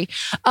like 3.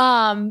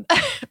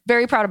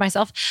 Very proud of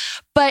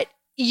myself, but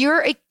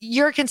you're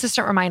a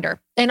consistent reminder.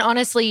 And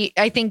honestly,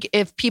 I think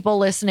if people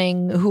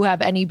listening who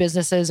have any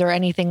businesses or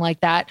anything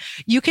like that,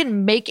 you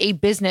can make a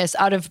business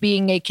out of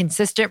being a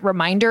consistent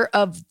reminder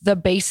of the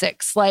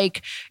basics.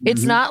 Like,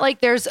 it's not like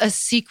there's a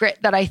secret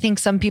that I think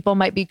some people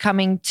might be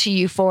coming to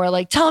you for,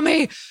 like, tell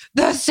me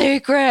the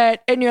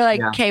secret. And you're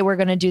like, okay, we're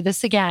going to do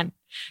this again.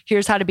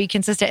 Here's how to be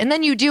consistent. And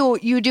then you do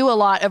a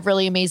lot of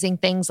really amazing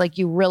things. Like,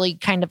 you really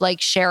kind of like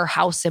share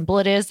how simple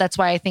it is. That's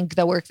why I think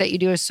the work that you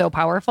do is so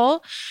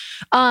powerful.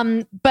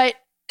 But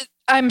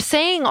I'm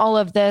saying all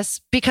of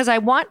this because I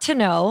want to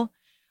know,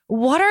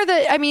 we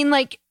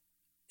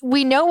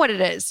know what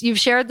it is. You've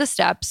shared the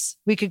steps.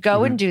 We could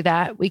go and do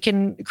that. We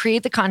can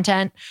create the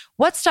content.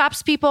 What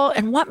stops people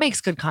and what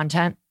makes good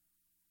content?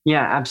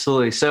 Yeah,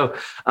 absolutely. So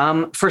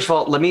first of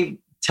all, let me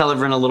tell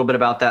everyone a little bit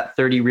about that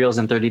 30 Reels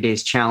in 30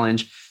 days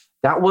challenge.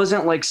 That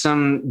wasn't like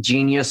some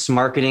genius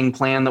marketing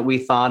plan that we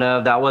thought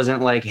of. That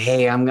wasn't like,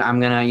 hey, I'm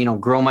going to,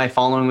 grow my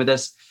following with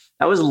this.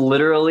 That was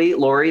literally,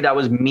 Lori, that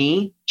was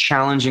me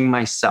challenging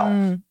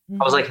myself.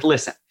 I was like,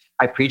 listen,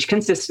 I preach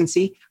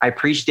consistency, I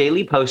preach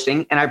daily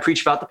posting, and I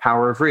preach about the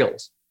power of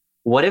reels.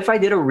 What if I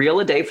did a reel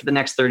a day for the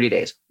next 30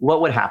 days?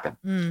 What would happen?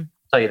 I'll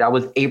tell you, that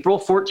was April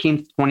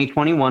 14th,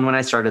 2021 when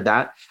I started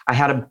that. I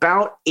had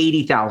about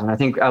 80,000. I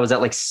think I was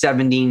at like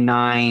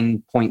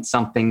 79 point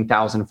something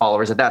thousand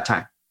followers at that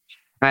time.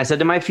 And I said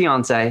to my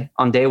fiance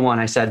on day one,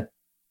 I said,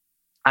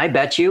 I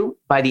bet you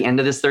by the end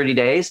of this 30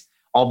 days,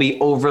 I'll be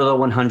over the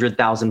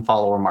 100,000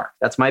 follower mark.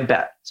 That's my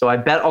bet. So I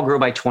bet I'll grow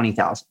by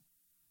 20,000.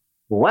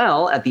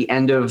 Well, at the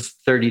end of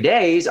 30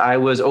 days, I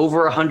was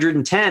over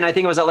 110. I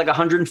think I was at like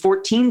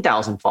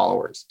 114,000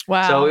 followers.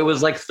 Wow. So it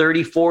was like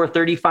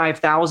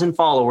 35,000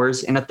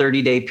 followers in a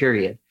 30-day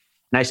period.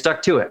 And I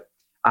stuck to it.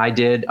 I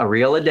did a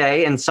reel a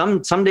day. And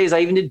some days I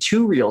even did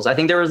 2 reels. I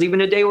think there was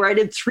even a day where I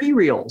did 3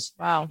 reels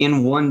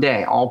in one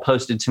day, all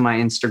posted to my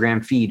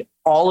Instagram feed,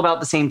 all about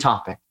the same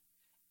topic.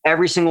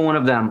 Every single one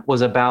of them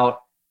was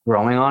about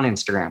growing on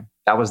Instagram.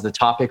 That was the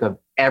topic of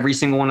every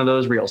single one of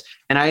those reels.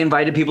 And I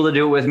invited people to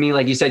do it with me.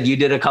 Like you said, you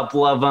did a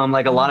couple of them.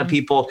 Like a lot of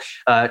people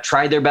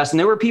tried their best. And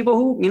there were people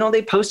who,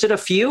 they posted a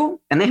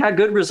few and they had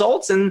good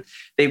results and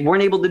they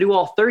weren't able to do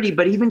all 30,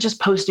 but even just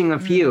posting a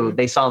few,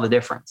 they saw the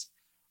difference.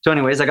 So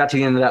anyways, I got to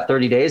the end of that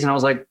 30 days and I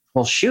was like,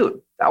 well,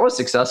 shoot, that was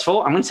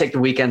successful. I'm going to take the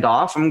weekend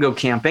off. I'm going to go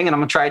camping and I'm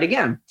going to try it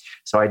again.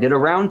 So I did a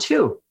round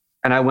 2.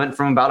 And I went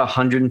from about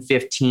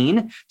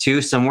 115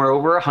 to somewhere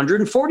over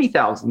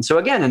 140,000. So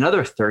again,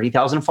 another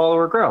 30,000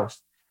 follower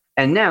growth.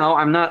 And now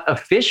I'm not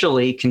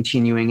officially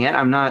continuing it.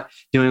 I'm not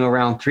doing a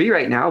round 3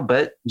 right now,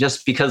 but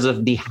just because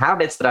of the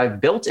habits that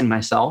I've built in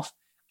myself,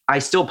 I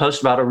still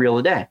post about a reel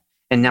a day.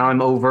 And now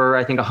I'm over,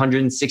 I think,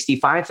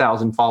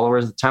 165,000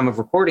 followers at the time of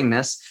recording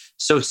this.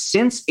 So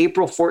since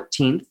April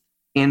 14th,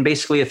 in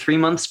basically a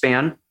 3-month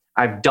span,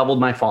 I've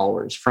doubled my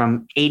followers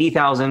from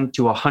 80,000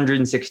 to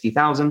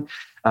 160,000.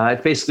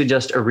 It's basically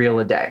just a reel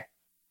a day.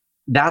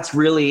 That's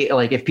really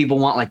like, if people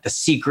want like the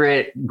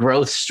secret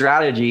growth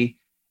strategy,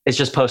 it's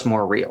just post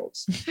more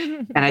reels.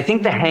 And I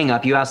think the hang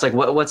up, you asked like,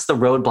 what's the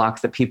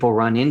roadblocks that people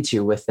run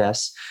into with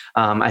this?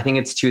 I think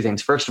it's 2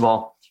 things. First of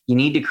all, you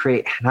need to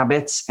create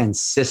habits and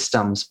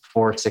systems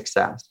for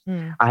success.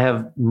 I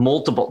have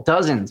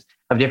dozens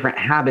of different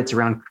habits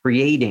around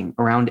creating,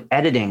 around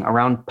editing,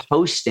 around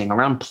posting,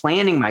 around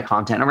planning my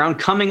content, around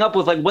coming up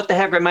with like, what the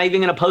heck am I even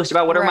going to post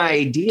about? What are my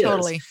ideas?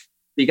 Totally.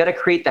 You got to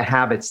create the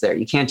habits there.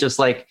 You can't just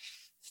like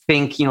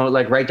think,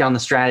 like write down the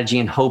strategy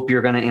and hope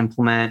you're going to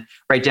implement,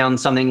 write down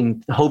something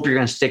and hope you're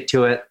going to stick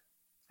to it.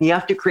 You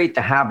have to create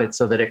the habits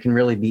so that it can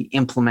really be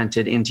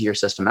implemented into your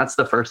system. That's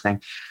the first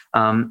thing.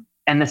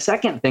 And the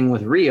second thing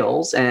with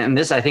reels, and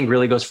this I think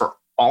really goes for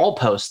all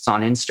posts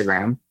on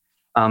Instagram.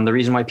 The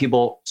reason why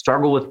people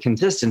struggle with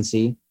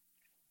consistency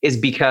is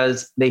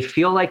because they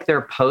feel like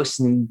their posts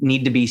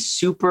need to be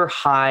super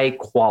high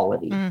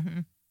quality.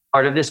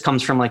 Part of this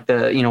comes from like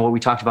the, what we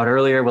talked about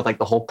earlier with like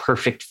the whole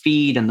perfect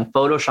feed and the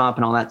Photoshop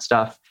and all that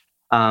stuff.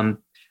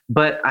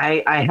 But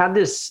I had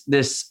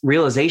this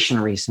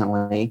realization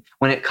recently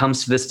when it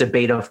comes to this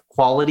debate of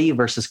quality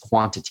versus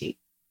quantity.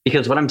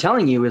 Because what I'm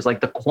telling you is like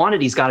the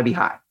quantity's got to be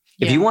high.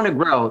 If you want to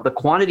grow, the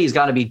quantity's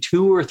got to be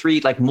 2 or 3,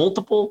 like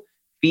multiple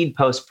feed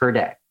posts per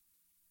day.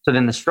 So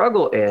then the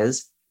struggle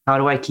is, how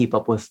do I keep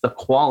up with the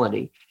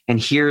quality? And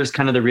here's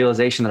kind of the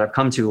realization that I've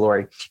come to,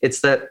 Lori.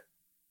 It's that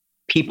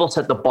people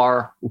set the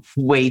bar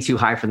way too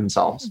high for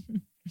themselves.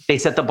 They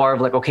set the bar of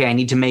like, okay, I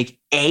need to make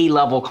A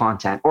level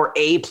content or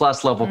A+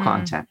 level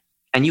content.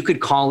 And you could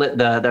call it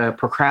the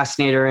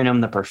procrastinator in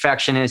them, the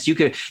perfectionist. You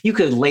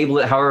could label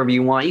it however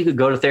you want. You could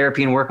go to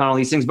therapy and work on all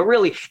these things, but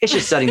really it's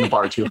just setting the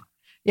bar too high.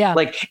 Yeah.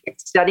 Like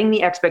it's setting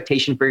the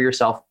expectation for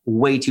yourself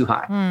way too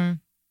high.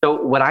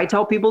 So what I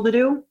tell people to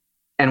do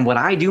and what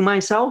I do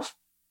myself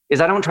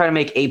is I don't try to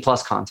make A+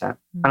 content.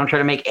 I don't try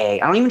to make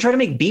A. I don't even try to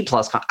make B+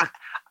 content.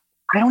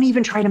 I don't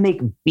even try to make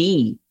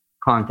B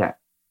content.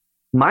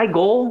 My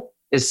goal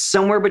is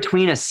somewhere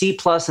between a C+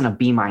 and a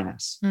B-.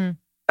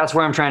 That's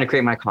where I'm trying to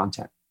create my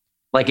content.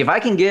 Like if I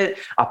can get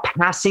a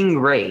passing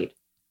grade,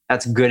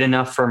 that's good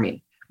enough for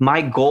me.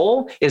 My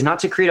goal is not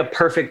to create a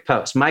perfect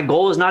post. My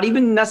goal is not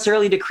even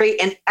necessarily to create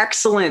an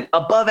excellent,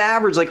 above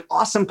average, like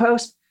awesome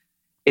post.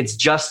 It's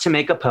just to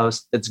make a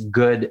post that's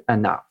good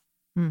enough.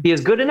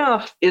 Because good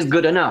enough is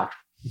good enough.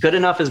 Good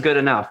enough is good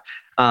enough.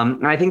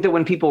 And I think that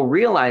when people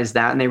realize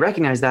that and they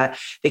recognize that,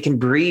 they can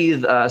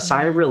breathe a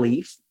sigh of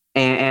relief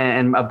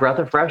and a breath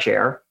of fresh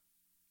air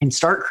and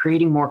start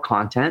creating more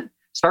content,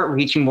 start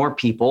reaching more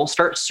people,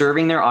 start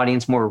serving their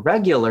audience more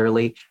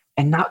regularly,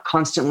 and not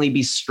constantly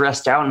be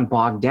stressed out and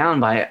bogged down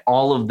by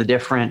all of the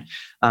different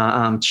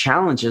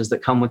challenges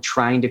that come with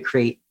trying to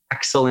create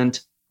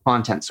excellent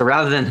content. So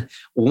rather than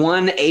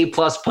one A+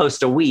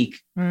 post a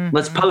week,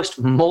 let's post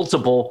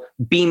multiple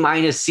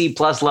B-, C+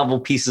 level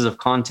pieces of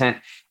content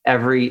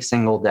every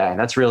single day.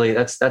 That's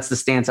the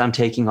stance I'm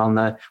taking on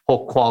the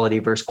whole quality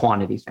versus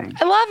quantity thing.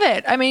 I love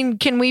it. I mean,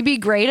 can we be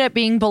great at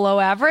being below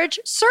average?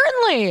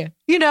 Certainly,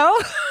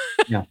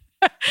 Yeah.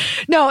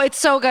 No, it's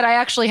so good.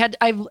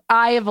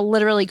 I have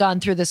literally gone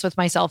through this with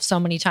myself so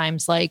many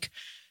times. Like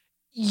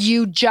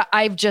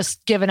I've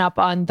just given up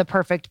on the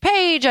perfect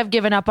page. I've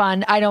given up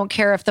on, I don't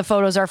care if the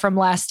photos are from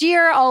last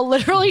year. I'll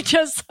literally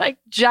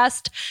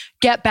just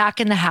get back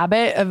in the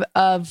habit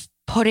of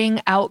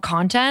putting out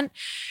content.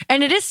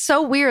 And it is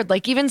so weird.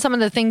 Like even some of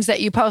the things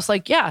that you post,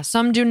 like, yeah,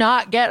 some do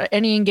not get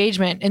any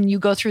engagement. And you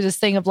go through this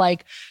thing of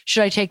like,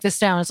 should I take this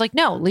down? It's like,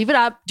 no, leave it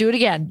up, do it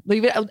again.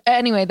 Leave it.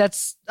 Anyway,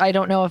 I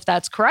don't know if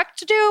that's correct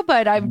to do,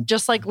 but I'm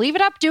just like, leave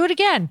it up, do it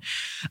again.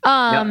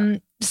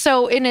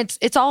 So, and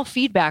it's all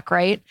feedback,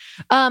 right?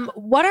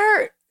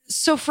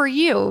 So for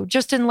you,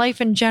 just in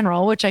life in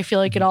general, which I feel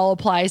like it all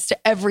applies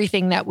to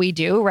everything that we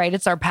do, right?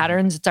 It's our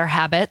patterns, it's our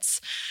habits.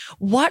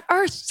 What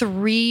are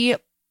 3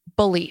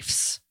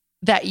 beliefs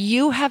that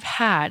you have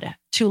had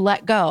to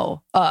let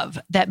go of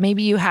that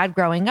maybe you had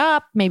growing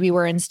up, maybe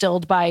were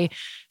instilled by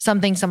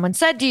something someone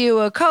said to you,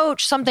 a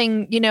coach,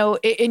 something,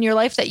 in your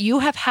life that you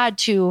have had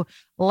to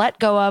let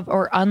go of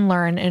or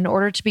unlearn in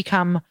order to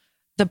become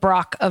the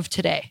Brock of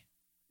today?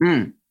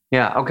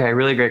 Yeah. Okay.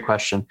 Really great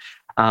question.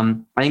 I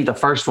think the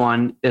first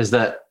one is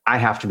that I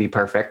have to be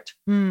perfect.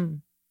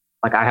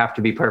 Like I have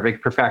to be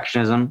perfect.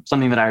 Perfectionism,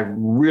 something that I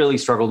really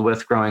struggled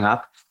with growing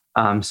up.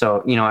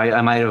 So,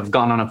 I might have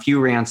gone on a few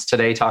rants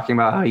today talking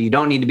about how you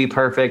don't need to be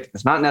perfect.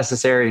 It's not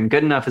necessary and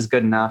good enough is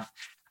good enough.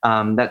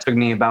 That took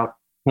me about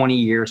 20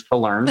 years to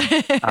learn.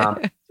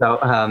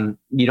 So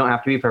you don't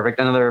have to be perfect.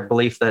 Another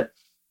belief that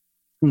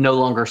no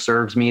longer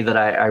serves me that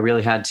I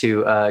really had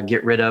to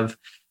get rid of.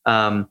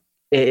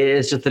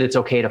 It's just that it's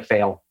okay to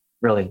fail,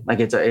 really. Like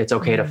it's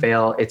okay to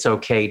fail. It's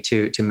okay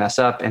to mess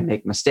up and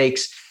make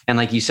mistakes. And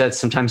like you said,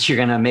 sometimes you're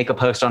going to make a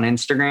post on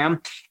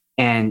Instagram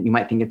and you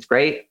might think it's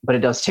great, but it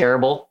does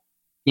terrible.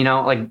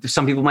 Like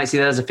some people might see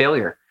that as a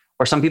failure,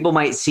 or some people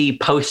might see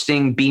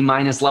posting B-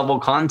 level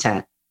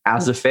content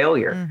as a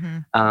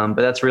failure. But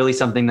that's really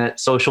something that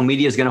social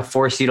media is going to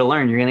force you to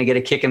learn. You're going to get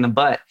a kick in the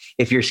butt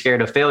if you're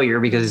scared of failure,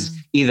 because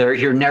either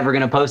you're never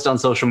going to post on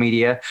social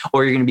media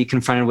or you're going to be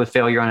confronted with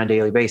failure on a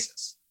daily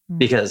basis.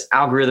 Because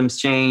algorithms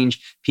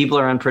change, people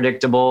are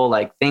unpredictable,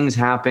 like things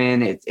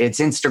happen. It's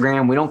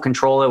Instagram. We don't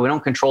control it. We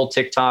don't control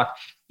TikTok.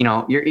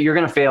 You're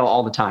going to fail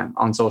all the time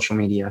on social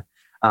media.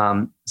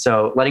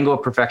 So letting go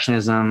of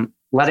perfectionism,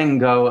 letting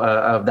go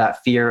of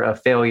that fear of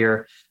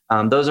failure.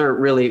 Those are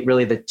really,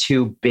 really the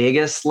 2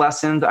 biggest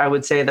lessons I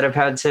would say that I've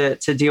had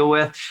to deal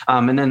with.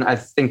 And then I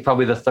think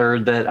probably the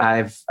third that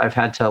I've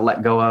had to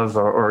let go of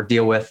or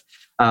deal with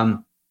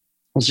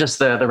is just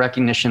the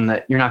recognition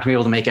that you're not going to be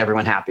able to make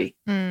everyone happy.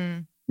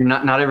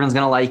 Not everyone's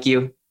going to like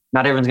you.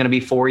 Not everyone's going to be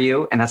for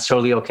you, and that's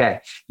totally okay.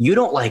 You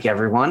don't like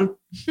everyone.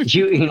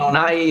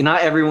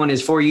 Not everyone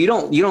is for you. You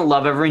don't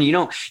love everyone.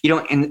 You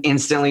don't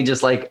instantly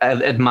just like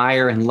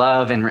admire and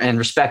love and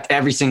respect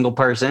every single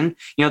person.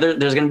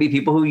 There's going to be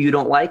people who you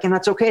don't like, and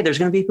that's okay. There's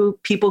going to be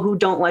people who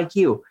don't like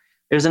you.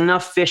 There's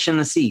enough fish in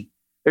the sea.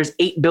 There's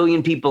 8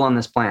 billion people on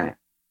this planet.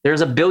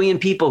 There's 1 billion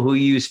people who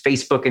use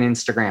Facebook and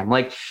Instagram.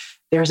 Like,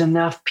 there's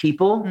enough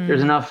people,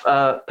 there's enough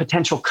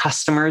potential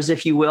customers,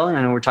 if you will. And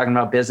I know we're talking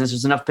about business.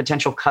 There's enough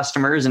potential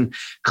customers and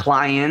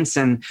clients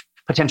and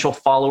potential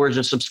followers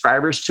or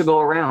subscribers to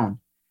go around.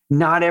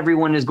 Not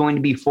everyone is going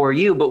to be for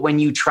you, but when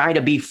you try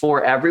to be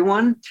for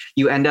everyone,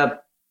 you end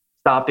up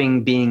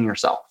stopping being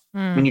yourself.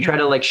 When you try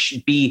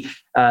to be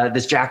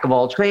this jack of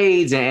all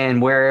trades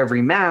and wear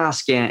every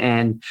mask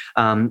and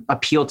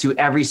appeal to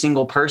every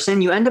single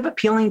person, you end up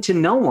appealing to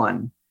no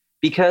one.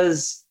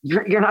 Because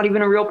you're not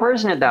even a real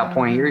person at that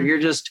point. You're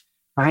just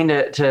trying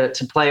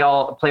to play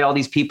all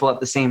these people at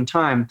the same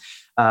time,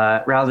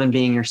 rather than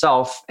being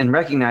yourself and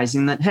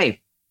recognizing that,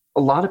 hey, a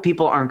lot of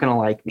people aren't going to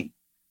like me,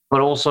 but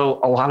also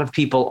a lot of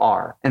people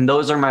are. And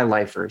those are my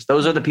lifers.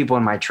 Those are the people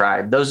in my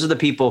tribe. Those are the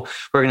people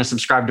who are going to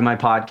subscribe to my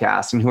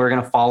podcast and who are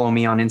going to follow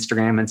me on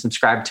Instagram and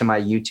subscribe to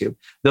my YouTube.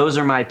 Those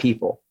are my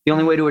people. The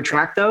only way to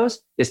attract those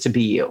is to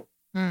be you.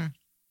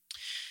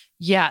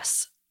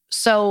 Yes.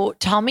 So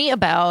tell me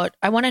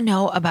I want to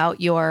know about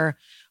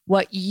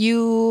what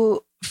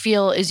you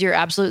feel is your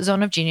absolute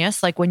zone of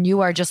genius. Like when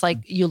you are just like,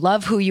 you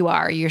love who you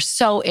are, you're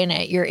so in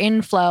it, you're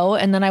in flow.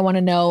 And then I want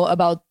to know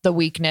about the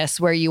weakness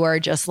where you are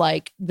just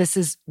like, this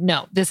is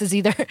not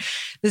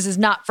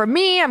for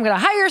me. I'm going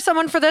to hire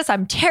someone for this.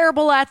 I'm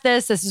terrible at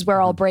this. This is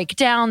where I'll break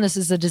down. This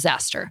is a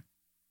disaster.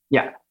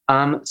 Yeah.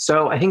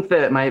 So I think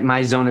that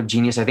my zone of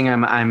genius, I think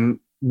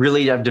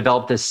I've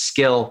developed this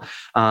skill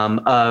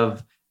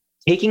of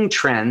taking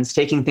trends,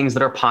 taking things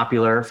that are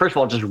popular. First of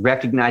all, just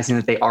recognizing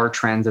that they are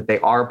trends, that they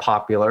are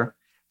popular,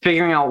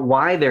 figuring out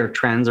why they're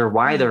trends or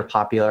why they're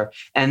popular,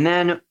 and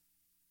then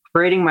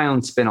creating my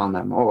own spin on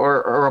them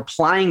or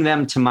applying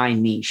them to my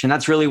niche. And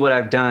that's really what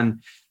I've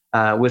done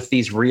with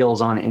these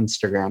reels on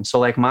Instagram. So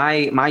like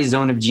my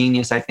zone of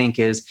genius, I think,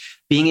 is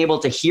being able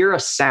to hear a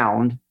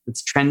sound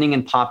that's trending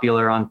and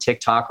popular on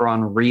TikTok or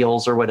on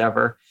reels or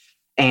whatever,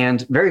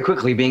 and very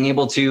quickly being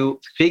able to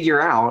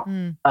figure out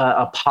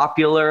a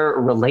popular,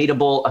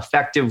 relatable,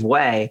 effective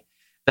way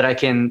that I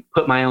can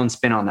put my own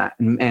spin on that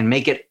and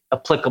make it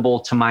applicable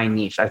to my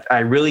niche. I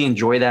really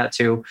enjoy that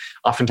too.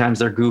 Oftentimes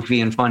they're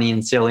goofy and funny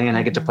and silly, and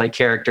I get to play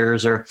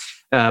characters or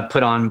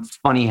put on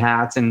funny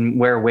hats and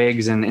wear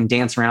wigs and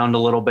dance around a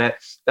little bit.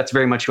 That's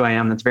very much who I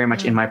am. That's very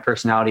much in my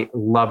personality.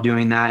 Love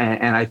doing that.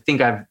 And I think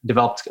I've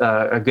developed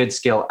a good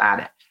skill at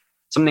it.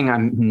 Something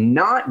I'm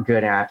not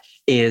good at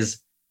is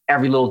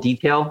every little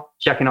detail,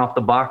 checking off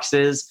the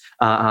boxes,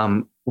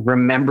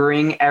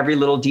 remembering every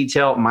little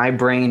detail. My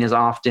brain is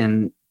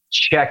often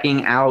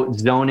checking out,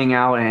 zoning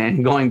out,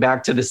 and going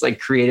back to this like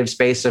creative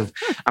space of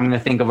I'm going to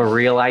think of a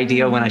real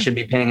idea when I should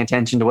be paying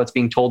attention to what's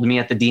being told to me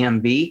at the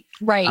DMV.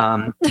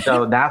 Right.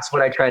 So that's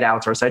what I try to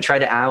outsource. I try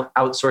to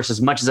outsource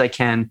as much as I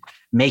can,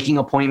 making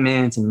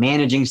appointments and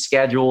managing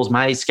schedules.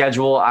 My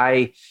schedule,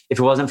 if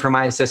it wasn't for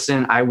my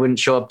assistant, I wouldn't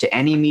show up to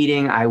any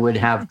meeting. I would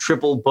have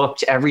triple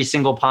booked every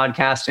single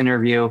podcast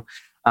interview,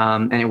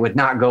 and it would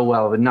not go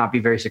well. It would not be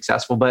very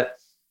successful. But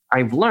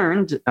I've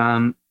learned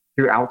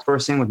through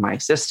outsourcing with my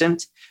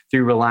assistant,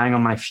 through relying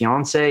on my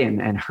fiance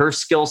and her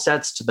skill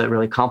sets that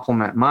really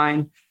complement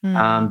mine,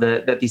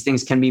 that these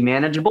things can be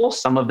manageable.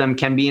 Some of them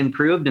can be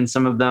improved, and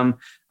some of them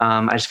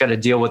I just got to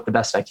deal with the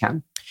best I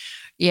can.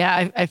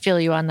 Yeah, I feel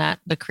you on that,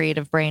 the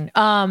creative brain.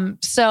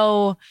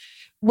 So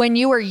when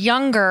you were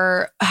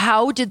younger,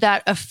 how did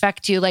that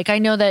affect you? Like, I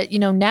know that,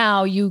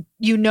 now you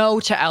know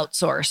to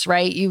outsource,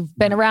 right? You've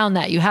been around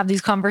that. You have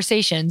these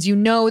conversations. You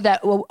know that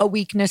a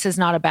weakness is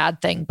not a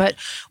bad thing. But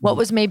what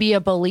was maybe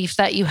a belief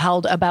that you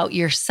held about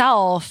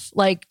yourself?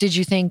 Like, did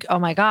you think, oh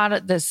my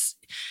God, this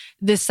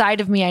side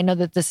of me, I know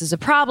that this is a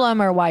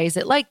problem, or why is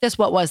it like this?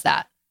 What was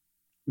that?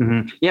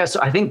 Mm-hmm. Yeah.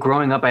 So I think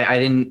growing up, I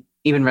didn't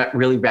even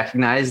really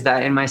recognize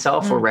that in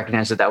myself or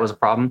recognize that was a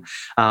problem.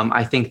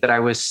 I think that I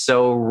was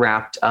so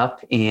wrapped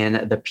up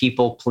in the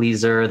people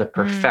pleaser, the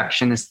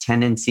perfectionist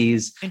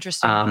tendencies,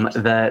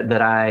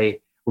 that I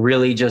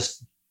really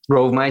just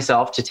drove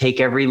myself to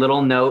take every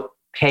little note,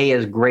 pay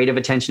as great of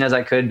attention as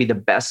I could, be the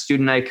best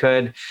student I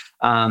could,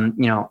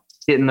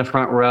 sit in the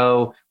front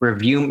row,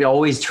 review,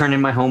 always turn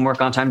in my homework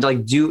on time, to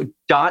like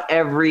dot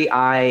every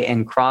I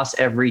and cross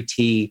every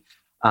T.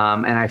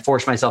 And I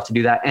forced myself to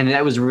do that. And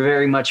that was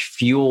very much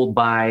fueled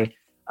by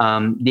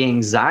the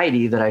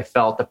anxiety that I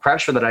felt, the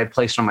pressure that I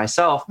placed on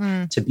myself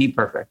to be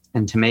perfect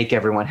and to make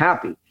everyone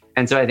happy.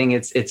 And so I think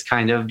it's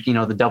kind of,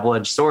 the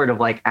double-edged sword of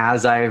like,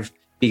 as I've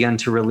begun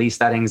to release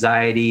that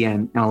anxiety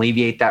and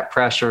alleviate that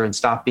pressure and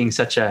stop being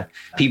such a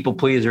people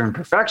pleaser and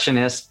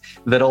perfectionist,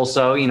 that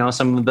also,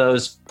 some of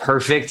those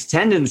perfect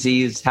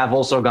tendencies have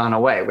also gone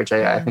away, which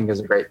I think is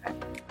a great thing.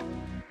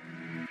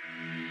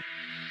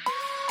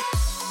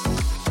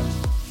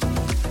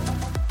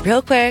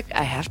 Real quick,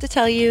 I have to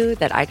tell you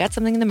that I got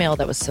something in the mail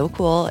that was so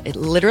cool. It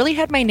literally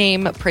had my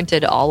name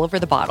printed all over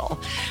the bottle.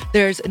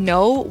 There's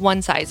no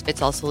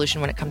one-size-fits-all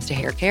solution when it comes to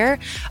hair care.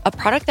 A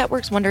product that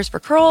works wonders for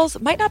curls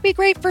might not be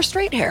great for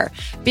straight hair.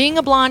 Being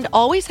a blonde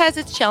always has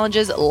its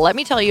challenges. Let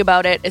me tell you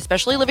about it,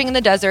 especially living in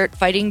the desert,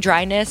 fighting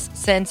dryness,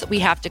 since we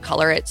have to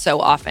color it so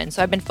often.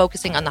 So I've been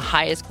focusing on the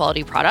highest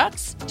quality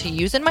products to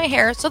use in my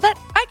hair so that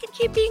I can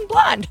keep being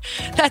blonde.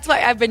 That's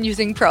why I've been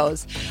using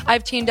Prose.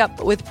 I've teamed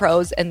up with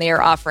Prose, and they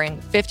are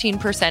offering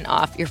 15%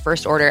 off your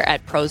first order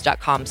at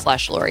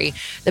prose.com/Lori.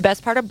 The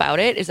best part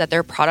about it is that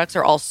their products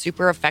are all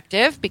super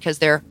effective because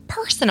they're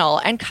personal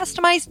and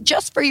customized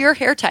just for your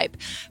hair type.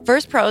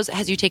 First, Prose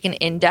has you take an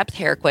in-depth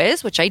hair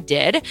quiz, which I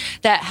did,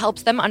 that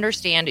helps them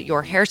understand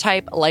your hair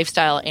type,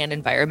 lifestyle, and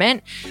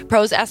environment.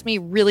 Prose asked me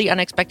really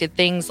unexpected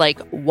things like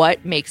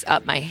what makes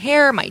up my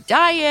hair, my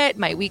diet,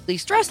 my weekly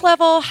stress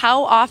level,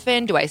 how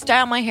often do I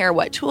style my hair,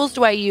 what tools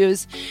do I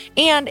use,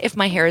 and if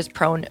my hair is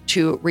prone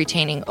to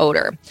retaining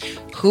odor.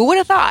 Who would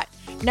have thought?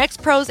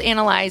 Next, Prose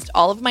analyzed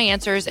all of my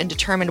answers and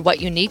determined what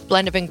unique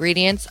blend of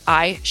ingredients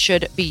I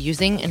should be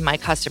using in my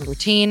custom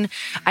routine.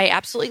 I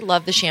absolutely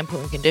love the shampoo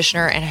and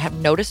conditioner and have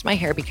noticed my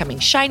hair becoming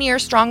shinier,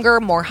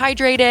 stronger, more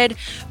hydrated.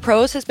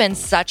 Prose has been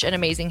such an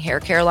amazing hair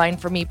care line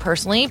for me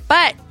personally,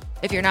 but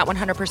if you're not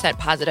 100%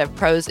 positive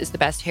Prose is the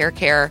best hair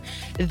care,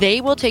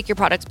 they will take your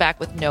products back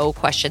with no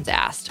questions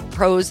asked.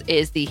 Prose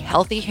is the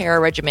healthy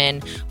hair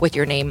regimen with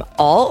your name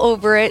all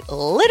over it,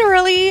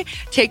 literally.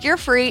 Take your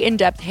free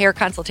in-depth hair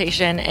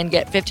consultation and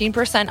get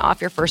 15% off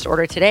your first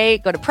order today.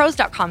 Go to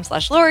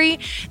prose.com/Lori.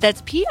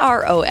 That's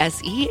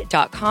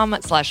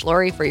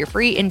prose.com/Lori for your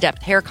free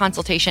in-depth hair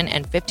consultation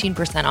and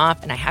 15%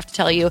 off. And I have to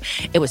tell you,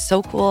 it was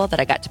so cool that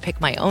I got to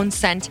pick my own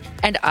scent,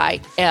 and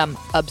I am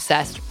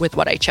obsessed with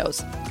what I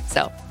chose.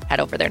 So head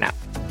over there now.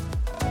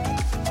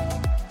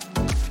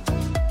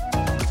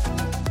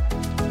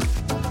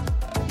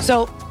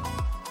 So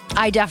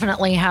I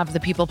definitely have the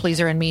people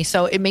pleaser in me.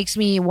 So it makes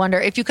me wonder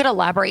if you could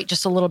elaborate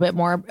just a little bit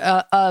more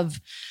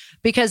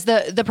because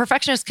the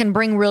perfectionist can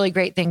bring really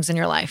great things in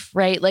your life,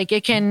 right? Like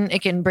it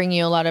can bring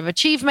you a lot of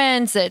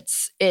achievements.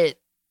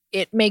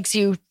 It makes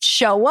you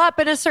show up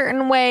in a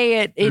certain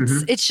way.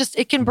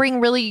 It can bring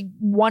really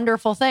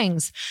wonderful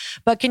things.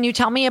 But can you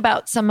tell me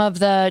about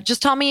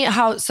tell me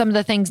how some of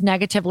the things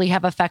negatively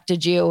have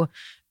affected you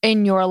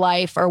in your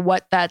life, or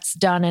what that's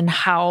done and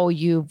how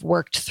you've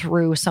worked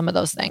through some of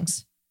those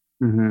things?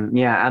 Mm-hmm.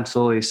 Yeah,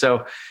 absolutely.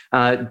 So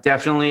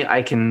definitely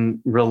I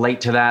can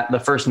relate to that. The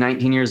first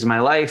 19 years of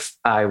my life,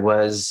 I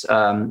was,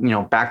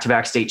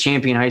 back-to-back state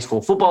champion high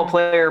school football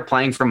player,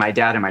 playing for my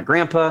dad and my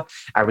grandpa.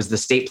 I was the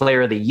state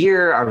player of the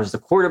year. I was the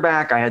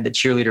quarterback. I had the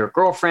cheerleader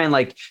girlfriend,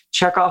 like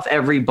check off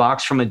every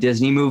box from a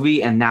Disney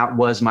movie. And that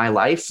was my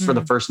life for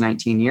the first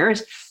 19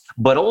 years.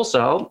 But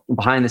also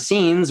behind the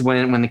scenes,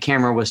 when the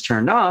camera was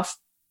turned off,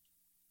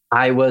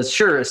 I was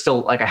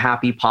still like a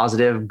happy,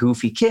 positive,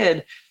 goofy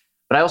kid.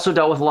 But I also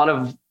dealt with a lot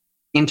of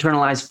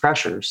internalized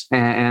pressures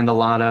and a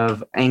lot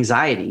of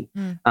anxiety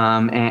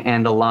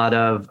and a lot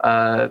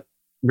of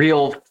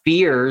real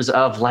fears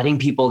of letting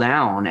people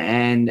down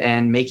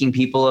and making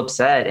people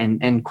upset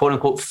and quote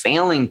unquote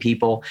failing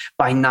people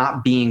by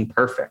not being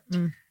perfect.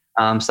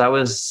 So that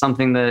was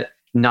something that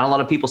not a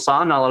lot of people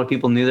saw, not a lot of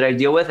people knew that I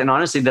deal with. And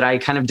honestly, that I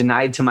kind of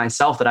denied to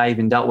myself that I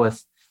even dealt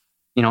with,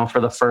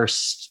 for the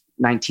first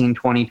 19,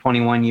 20,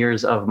 21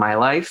 years of my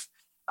life.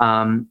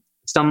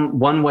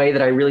 One way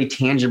that I really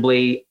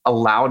tangibly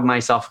allowed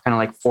myself, kind of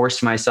like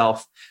forced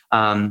myself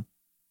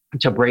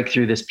to break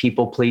through this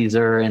people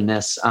pleaser and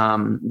this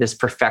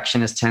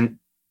perfectionist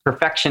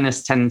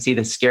tendency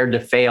that's scared to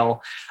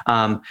fail,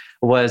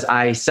 was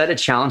I set a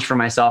challenge for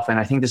myself. And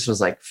I think this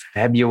was like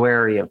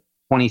February of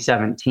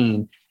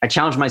 2017. I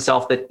challenged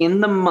myself that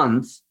in the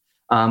month,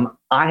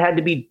 I had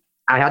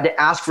to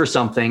ask for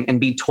something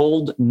and be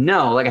told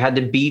no. Like I had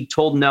to be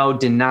told no,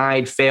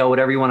 denied, fail,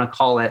 whatever you want to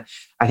call it.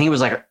 I think it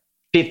was like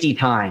 50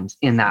 times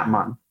in that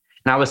month.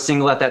 And I was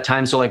single at that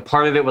time. So like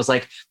part of it was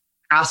like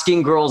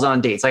asking girls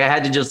on dates. Like I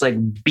had to just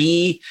like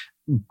be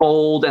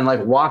bold and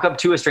like walk up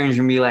to a stranger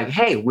and be like,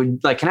 hey, can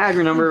I have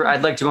your number?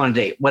 I'd like to go on a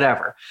date,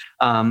 whatever.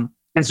 And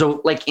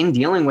so like in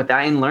dealing with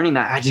that and learning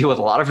that, I had to deal with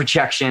a lot of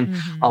rejection,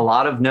 a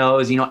lot of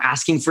no's,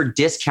 asking for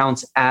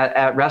discounts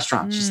at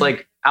restaurants, just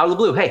like out of the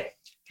blue. Hey,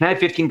 can I have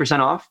 15%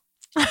 off?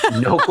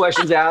 No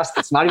questions asked.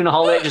 It's not even a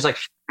holiday. Just like,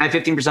 I have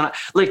 15%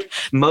 off. Like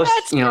most,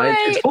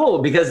 it's cool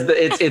because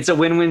it's a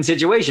win-win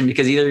situation,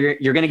 because either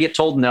you're going to get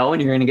told no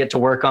and you're going to get to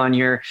work on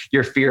your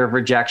fear of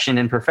rejection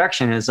and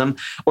perfectionism,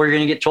 or you're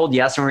going to get told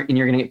yes and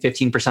you're going to get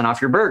 15% off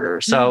your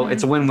burger. So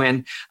it's a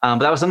win-win. But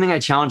that was something I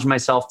challenged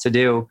myself to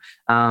do.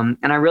 And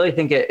I really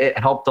think it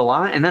helped a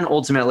lot. And then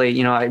ultimately,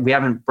 we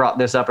haven't brought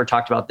this up or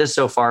talked about this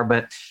so far,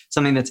 but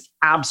something that's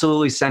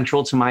absolutely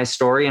central to my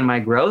story and my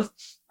growth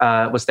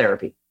was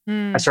therapy.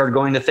 I started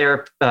going to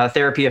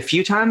therapy a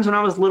few times when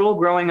I was little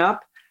growing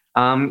up,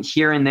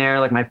 here and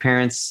there. Like my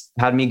parents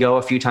had me go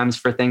a few times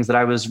for things that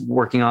I was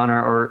working on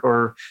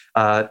or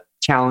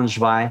challenged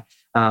by.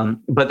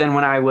 But then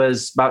when I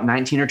was about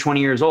 19 or 20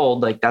 years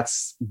old, like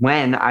that's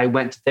when I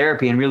went to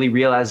therapy and really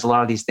realized a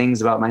lot of these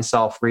things about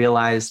myself,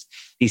 realized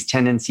these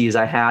tendencies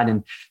I had.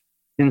 And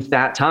since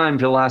that time,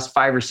 for the last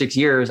 5 or 6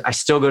 years, I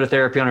still go to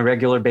therapy on a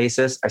regular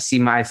basis. I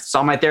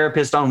saw my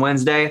therapist on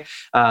Wednesday.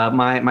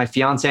 My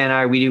fiance and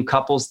I, we do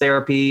couples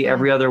therapy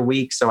every other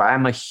week. So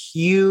I'm a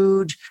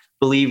huge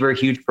believer,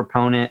 huge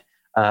proponent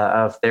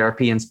of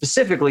therapy, and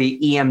specifically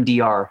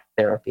EMDR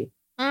therapy.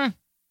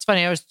 It's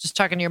funny. I was just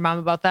talking to your mom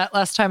about that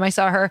last time I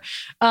saw her.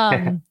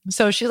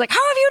 So she's like,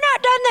 how have you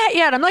not done that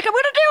yet? I'm like, I'm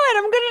going to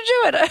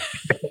do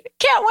it.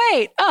 Can't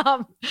wait.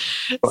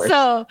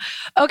 So,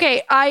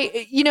 okay.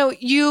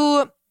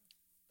 You,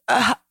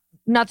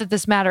 not that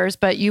this matters,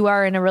 but you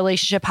are in a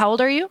relationship. How old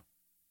are you?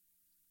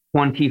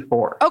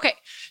 24. Okay.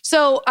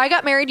 So I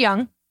got married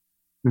young.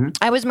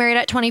 I was married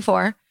at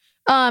 24.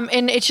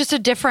 And it's just a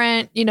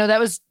different, that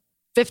was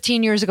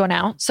 15 years ago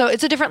now. So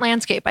it's a different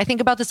landscape. I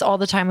think about this all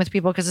the time with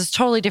people because it's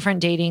totally different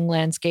dating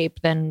landscape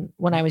than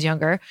when I was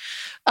younger.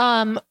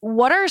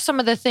 What are some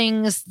of the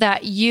things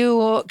that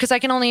because I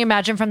can only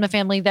imagine from the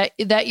family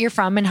that you're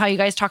from and how you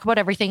guys talk about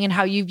everything and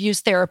how you've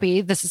used therapy.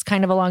 This is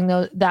kind of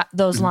along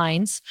those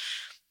lines.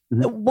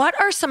 What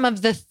are some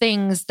of the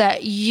things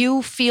that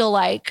you feel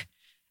like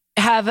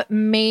have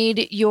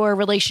made your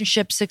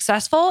relationship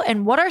successful?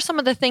 And what are some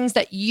of the things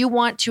that you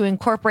want to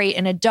incorporate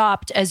and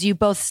adopt as you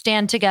both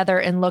stand together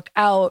and look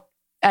out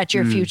at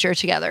your future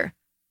together?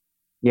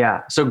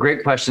 Yeah. So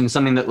great question.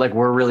 Something that like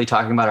we're really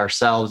talking about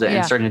ourselves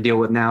and starting to deal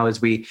with now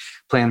as we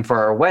plan for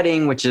our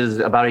wedding, which is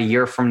about a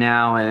year from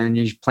now, and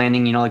you're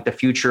planning, like the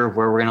future of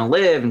where we're going to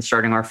live and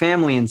starting our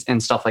family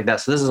and stuff like that.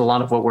 So this is a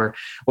lot of what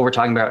we're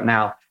talking about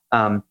now.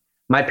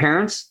 My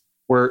parents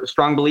were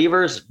strong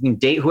believers. You can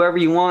date whoever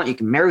you want. You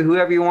can marry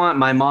whoever you want.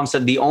 My mom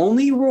said, the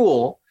only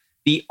rule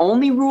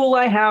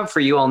I have for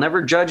you, I'll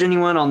never judge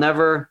anyone. I'll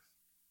never,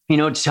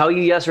 tell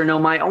you yes or no.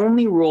 My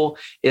only rule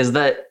is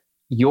that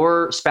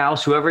your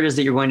spouse, whoever it is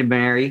that you're going to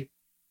marry,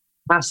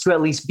 has to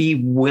at least be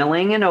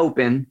willing and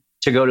open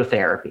to go to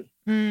therapy.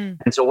 And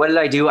so what did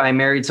I do? I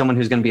married someone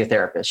who's going to be a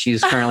therapist.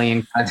 She's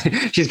currently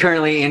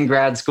in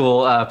grad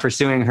school,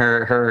 pursuing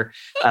her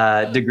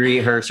degree,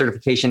 her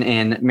certification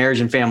in marriage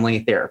and family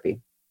therapy.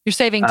 You're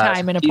saving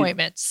time and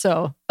appointments.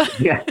 So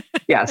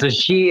yeah. So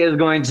she is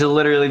going to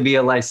literally be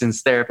a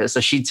licensed therapist. So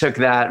she took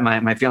that,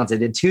 my fiance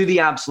did, to the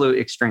absolute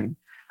extreme.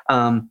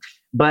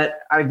 But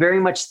I very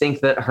much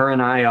think that her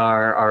and I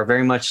are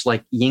very much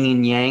like yin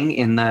and yang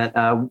in that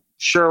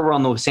sure, we're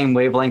on the same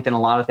wavelength in a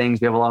lot of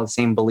things. We have a lot of the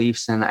same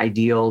beliefs and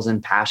ideals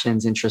and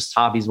passions, interests,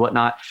 hobbies,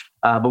 whatnot.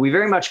 But we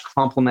very much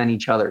complement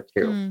each other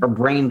too. Our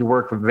brains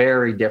work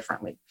very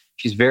differently.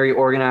 She's very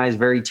organized,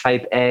 very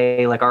type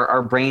A. Like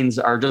our brains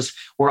are just,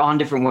 we're on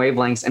different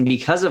wavelengths. And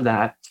because of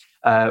that,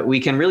 we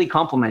can really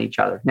complement each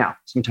other. Now,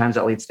 sometimes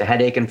that leads to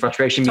headache and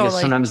frustration because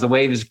sometimes the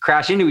waves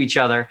crash into each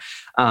other.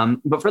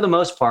 But for the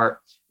most part,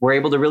 we're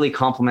able to really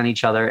complement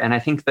each other. And I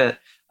think that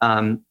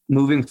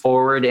moving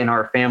forward in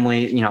our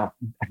family,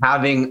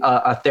 having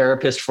a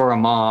therapist for a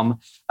mom,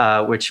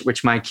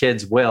 which my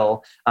kids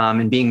will,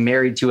 and being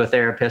married to a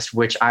therapist,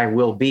 which I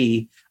will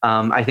be,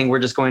 I think we're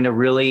just going to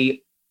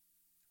really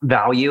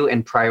value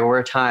and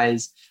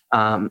prioritize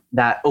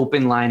that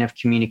open line of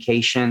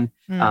communication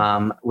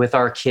with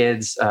our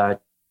kids,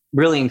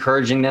 really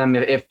encouraging them,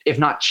 if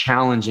not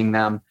challenging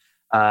them,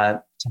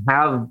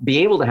 to be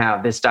able to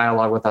have this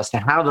dialogue with us, to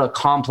have a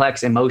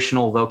complex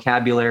emotional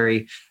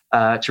vocabulary,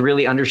 to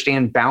really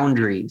understand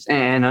boundaries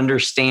and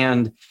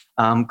understand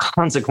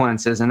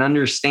consequences and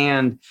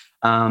understand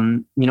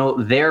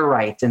their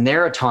rights and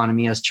their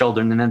autonomy as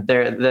children, and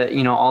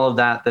that all of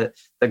that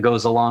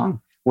goes along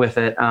with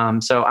it.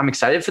 So I'm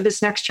excited for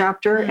this next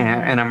chapter,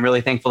 and I'm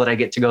really thankful that I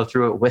get to go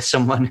through it with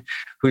someone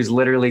who's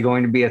literally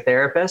going to be a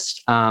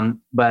therapist.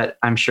 But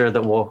I'm sure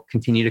that we'll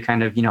continue to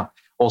kind of,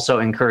 also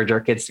encourage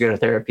our kids to go to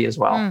therapy as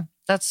well.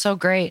 That's so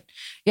great.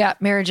 Yeah.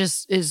 Marriage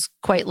is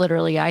quite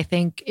literally, I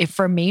think,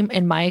 for me,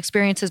 in my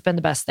experience, has been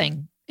the best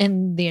thing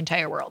in the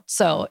entire world.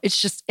 So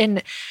it's just,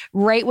 and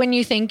right when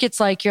you think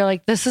it's like, you're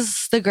like, this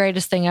is the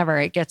greatest thing ever,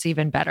 it gets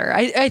even better.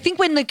 I think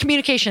when the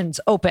communication's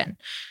open,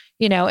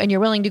 and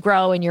you're willing to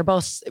grow, and you're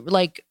both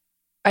like,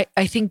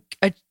 I think,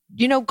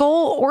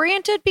 goal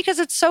oriented, because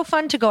it's so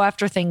fun to go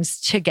after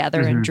things together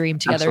and dream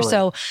together.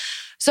 Absolutely.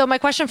 So my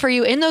question for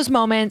you, in those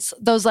moments,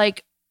 those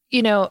like,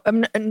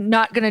 I'm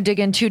not going to dig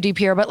in too deep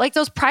here, but like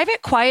those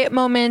private, quiet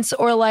moments,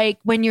 or like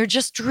when you're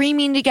just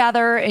dreaming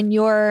together and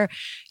you're,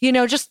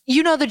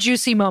 the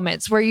juicy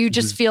moments where you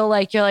just feel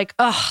like you're like,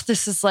 oh,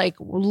 this is like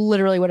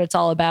literally what it's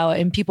all about.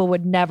 And people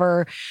would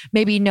never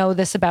maybe know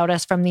this about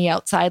us from the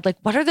outside. Like,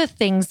 what are the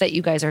things that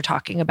you guys are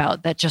talking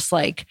about that just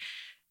like,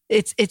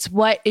 it's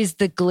what is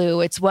the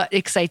glue? It's what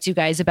excites you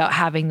guys about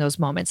having those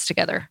moments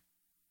together.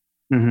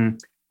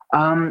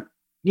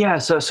 Yeah,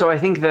 so I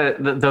think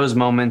that those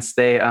moments,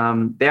 they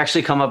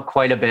actually come up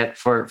quite a bit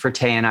for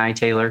Tay and I,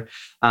 Taylor,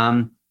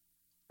 and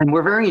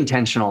we're very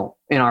intentional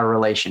in our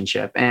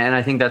relationship, and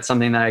I think that's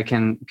something that I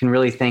can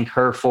really thank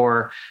her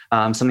for,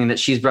 something that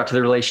she's brought to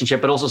the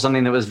relationship, but also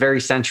something that was very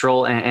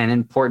central and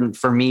important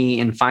for me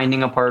in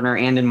finding a partner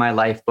and in my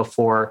life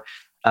before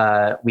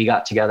we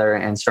got together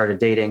and started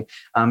dating.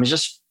 Is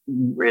just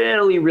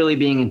really, really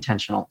being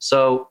intentional.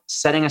 So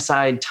setting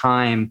aside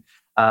time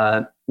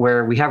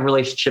where we have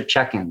relationship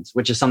check-ins,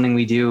 which is something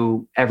we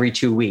do every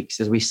 2 weeks,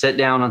 is we sit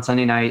down on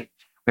Sunday night,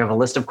 we have a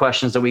list of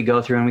questions that we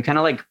go through, and we kind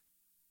of like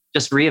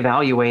just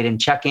reevaluate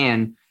and check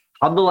in.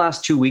 How'd the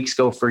last 2 weeks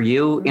go for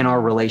you in our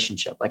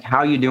relationship? Like,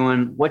 how you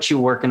doing? What you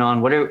working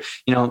on? What are,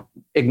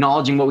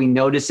 acknowledging what we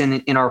notice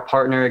in our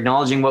partner,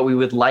 acknowledging what we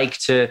would like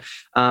to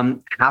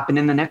happen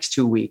in the next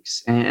 2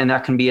 weeks. And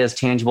that can be as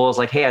tangible as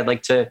like, hey, I'd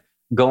like to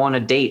go on a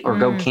date or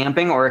go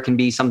camping, or it can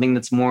be something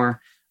that's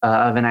more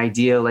of an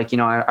idea, like,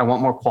 I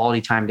want more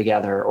quality time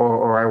together,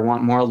 or I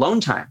want more alone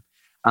time.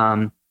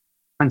 And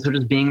so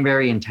just being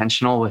very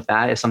intentional with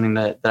that is something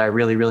that I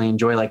really, really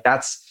enjoy. Like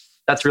that's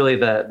really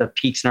the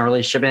peaks in our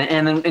relationship,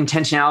 and then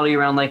intentionality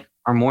around like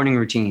our morning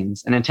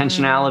routines, and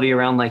intentionality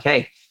around like,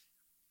 hey,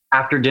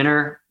 after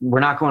dinner,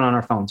 we're not going on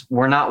our phones.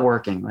 We're not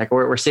working. Like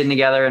we're sitting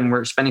together and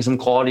we're spending some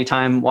quality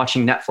time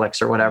watching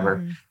Netflix or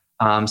whatever.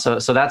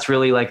 So that's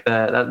really like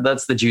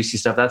that's the juicy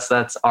stuff.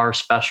 That's our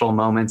special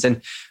moments.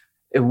 And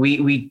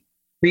we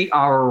treat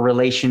our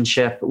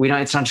relationship,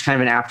 it's not just kind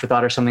of an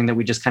afterthought or something that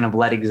we just kind of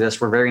let exist.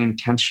 We're very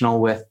intentional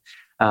with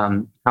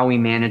how we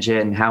manage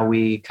it, and how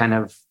we kind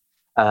of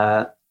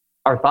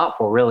are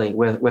thoughtful really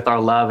with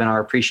our love and our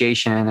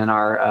appreciation and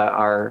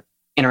our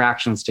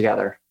interactions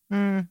together.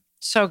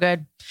 So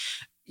good.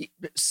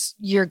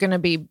 You're going to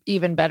be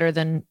even better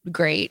than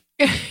great.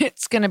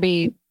 It's going to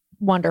be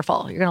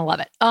wonderful. You're going to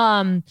love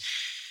it.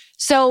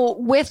 So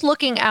with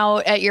looking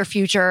out at your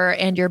future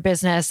and your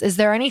business, is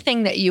there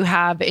anything that you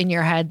have in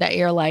your head that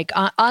you're like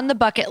on the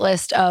bucket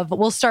list of,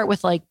 we'll start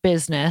with like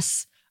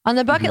business, on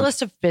the bucket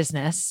list of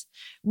business,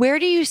 where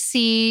do you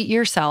see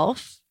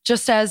yourself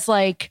just as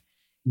like,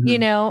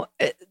 when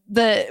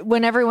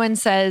everyone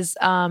says,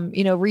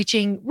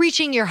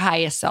 reaching your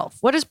highest self,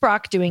 what is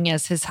Brock doing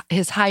as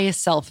his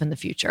highest self in the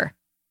future?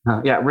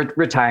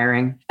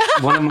 Retiring.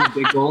 One of my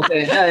big goals.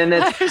 And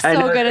I'm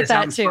so good at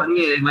that too.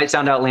 Funny. It might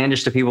sound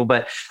outlandish to people,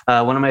 but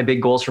one of my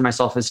big goals for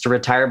myself is to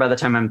retire by the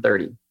time I'm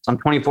 30. So I'm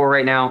 24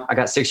 right now. I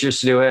got 6 years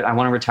to do it. I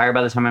want to retire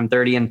by the time I'm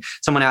 30. And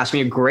someone asked me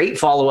a great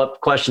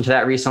follow-up question to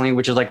that recently,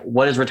 which is like,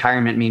 what does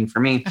retirement mean for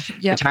me?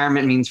 Yep.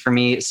 Retirement means for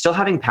me still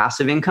having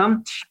passive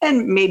income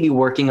and maybe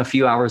working a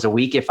few hours a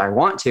week if I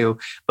want to,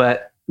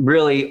 but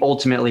really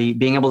ultimately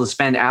being able to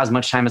spend as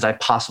much time as I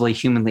possibly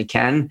humanly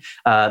can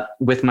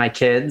with my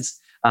kids.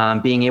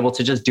 being able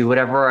to just do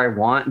whatever I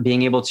want,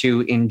 being able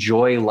to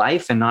enjoy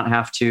life and not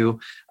have to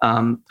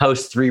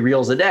post 3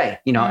 reels a day,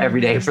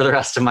 every day for the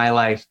rest of my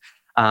life.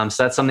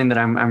 So that's something that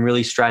I'm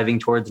really striving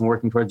towards and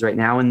working towards right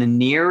now. In the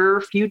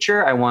nearer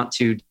future, I want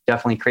to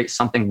definitely create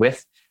something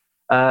with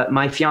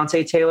my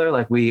fiance, Taylor.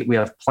 Like we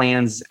have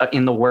plans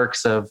in the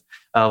works of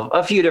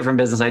a few different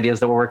business ideas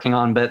that we're working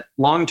on. But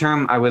long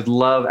term, I would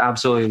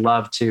absolutely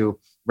love to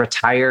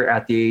retire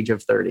at the age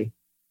of 30.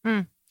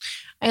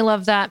 I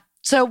love that.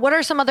 So what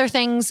are some other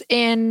things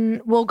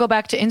we'll go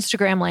back to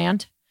Instagram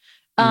land,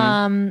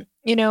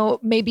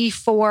 maybe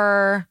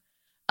for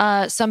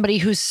somebody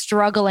who's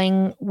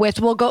struggling with,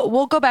 we'll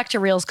go back to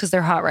reels because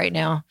they're hot right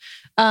now.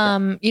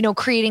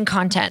 Creating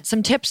content,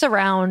 some tips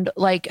around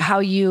like how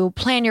you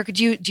plan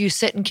do you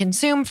sit and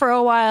consume for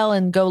a while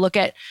and go look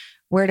at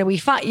where do we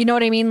find, you know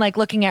what I mean? Like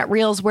looking at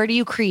reels, where do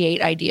you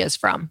create ideas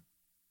from?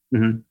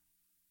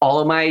 All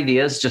of my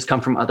ideas just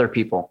come from other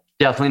people.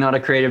 Definitely not a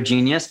creative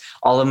genius.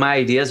 All of my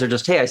ideas are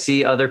just, hey, I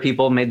see other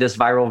people made this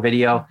viral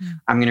video.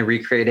 I'm going to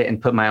recreate it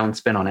and put my own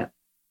spin on it.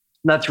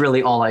 That's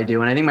really all I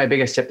do. And I think my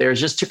biggest tip there is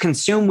just to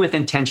consume with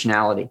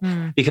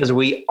intentionality, because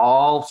we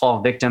all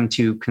fall victim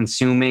to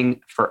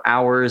consuming for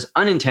hours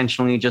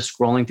unintentionally, just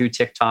scrolling through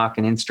TikTok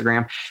and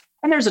Instagram.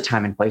 And there's a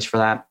time and place for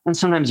that. And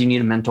sometimes you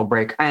need a mental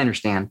break. I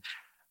understand.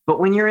 But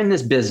when you're in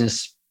this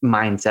business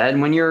mindset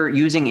and when you're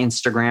using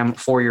Instagram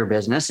for your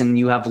business and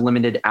you have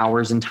limited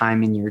hours and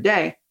time in your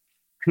day,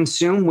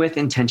 consume with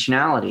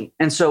intentionality.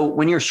 And so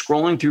when you're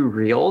scrolling through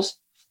reels,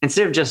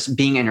 instead of just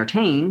being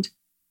entertained,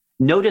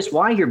 notice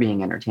why you're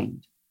being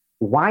entertained.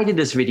 Why did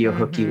this video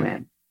hook you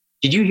in?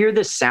 Did you hear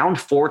this sound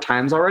 4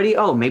 times already?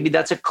 Oh, maybe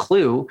that's a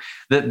clue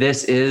that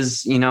this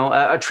is,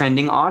 a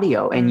trending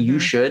audio and you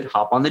should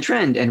hop on the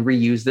trend and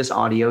reuse this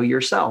audio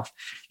yourself.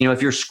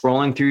 If you're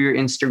scrolling through your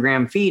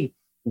Instagram feed,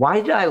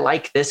 why did I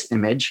like this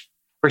image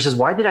versus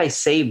why did I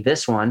save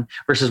this one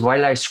versus why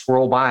did I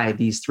scroll by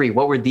these 3?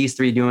 What were these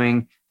 3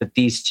 doing that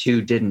these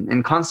 2 didn't?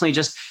 And constantly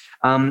just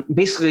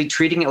basically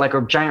treating it like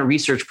a giant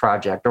research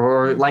project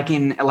or like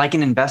an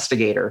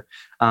investigator,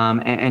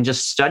 and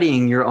just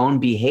studying your own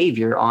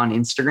behavior on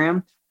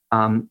Instagram.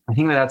 I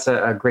think that's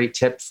a great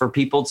tip for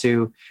people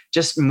to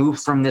just move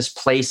from this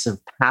place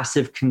of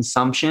passive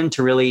consumption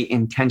to really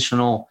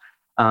intentional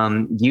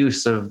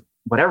use of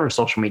whatever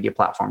social media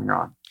platform you're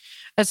on.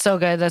 That's so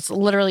good. That's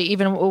literally,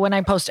 even when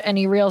I post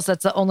any reels,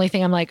 that's the only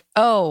thing I'm like,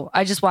 oh,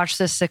 I just watched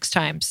this 6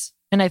 times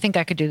and I think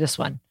I could do this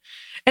one.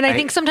 And I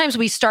think sometimes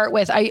we start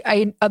with,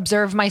 I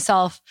observe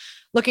myself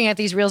looking at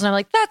these reels and I'm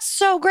like, that's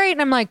so great.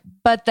 And I'm like,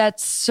 but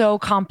that's so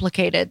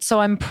complicated. So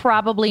I'm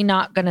probably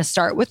not going to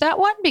start with that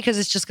one because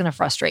it's just going to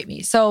frustrate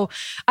me. So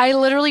I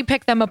literally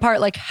pick them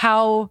apart. Like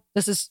are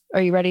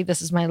you ready?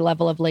 This is my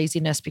level of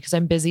laziness because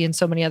I'm busy in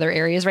so many other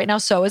areas right now.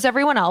 So is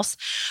everyone else.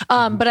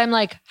 But I'm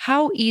like,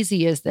 how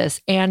easy is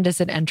this? And is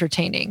it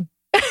entertaining?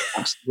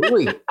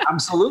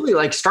 Absolutely.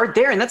 Like start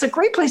there. And that's a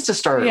great place to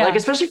start. Yeah. Like,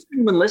 especially for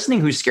anyone listening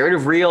who's scared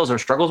of reels or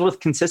struggles with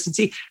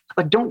consistency,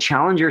 like don't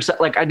challenge yourself.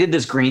 Like I did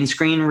this green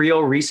screen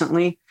reel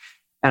recently,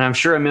 and I'm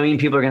sure a million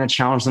people are going to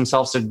challenge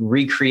themselves to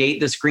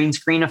recreate this green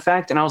screen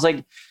effect. And I was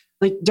like,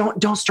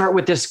 don't start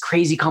with this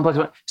crazy complex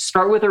one.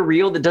 Start with a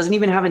reel that doesn't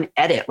even have an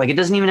edit. Like it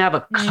doesn't even have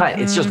a cut.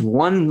 It's just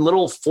one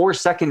little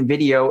 4-second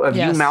video of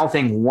you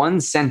mouthing one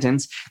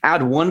sentence,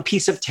 add one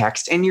piece of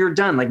text, and you're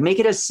done. Like make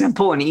it as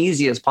simple and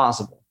easy as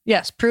possible.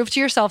 Yes. Prove to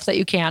yourself that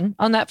you can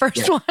on that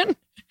first one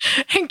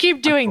and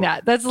keep doing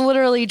that. That's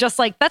literally just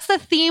like, that's the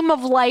theme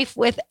of life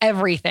with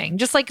everything.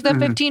 Just like the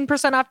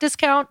 15% off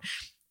discount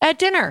at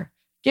dinner.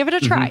 Give it a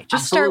try.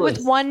 Just start with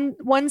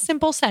one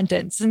simple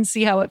sentence and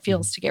see how it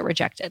feels to get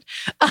rejected.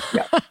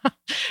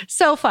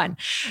 So fun.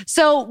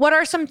 So what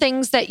are some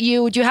things that do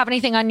you have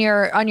anything on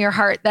your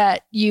heart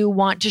that you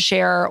want to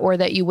share or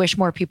that you wish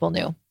more people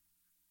knew?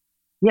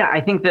 Yeah,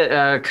 I think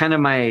that kind of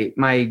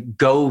my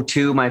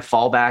go-to, my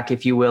fallback,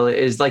 if you will,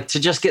 is like to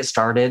just get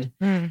started.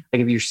 Like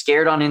if you're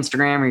scared on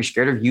Instagram or you're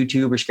scared of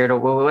YouTube or scared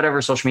of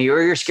whatever social media,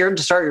 or you're scared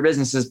to start your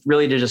business, is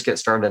really to just get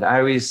started. I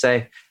always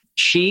say,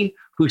 she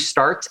who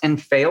starts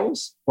and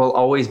fails will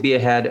always be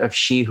ahead of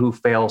she who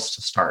fails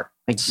to start.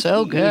 Like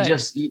so good.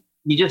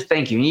 You just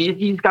thank you.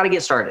 You just got to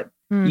get started.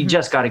 You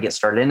just got to get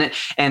started.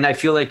 And I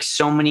feel like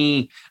so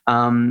many,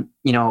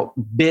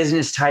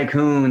 business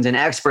tycoons and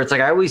experts,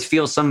 like I always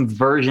feel some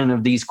version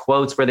of these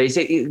quotes where they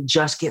say,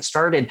 just get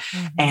started.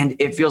 And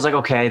it feels like,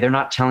 okay, they're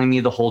not telling me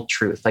the whole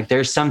truth. Like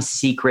there's some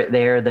secret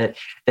there that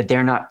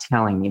they're not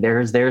telling me.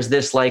 There's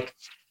this like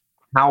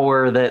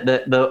power that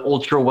the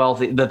ultra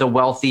wealthy, that the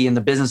wealthy and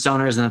the business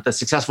owners and that the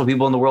successful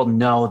people in the world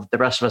know that the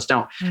rest of us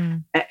don't.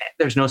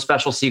 There's no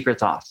special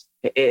secret sauce.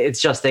 It's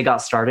just they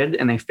got started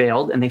and they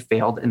failed and they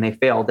failed and they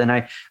failed. And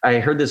I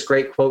heard this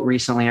great quote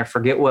recently. I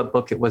forget what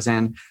book it was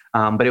in,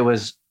 but it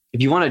was,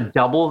 if you want to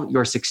double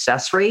your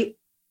success rate,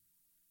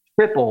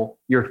 triple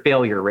your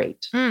failure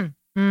rate.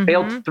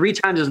 Fail 3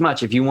 times as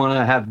much if you want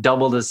to have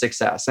double the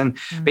success. And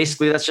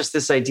basically that's just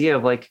this idea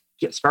of like,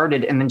 get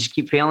started and then just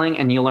keep failing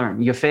and you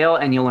learn. You fail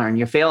and you learn.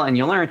 You fail and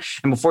you learn.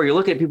 And before you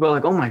look at it, people are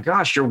like, oh my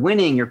gosh, you're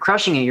winning, you're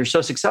crushing it, you're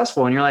so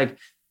successful. And you're like,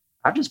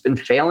 I've just been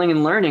failing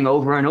and learning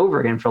over and over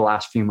again for the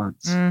last few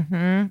months.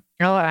 Mm-hmm.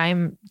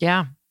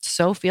 Oh,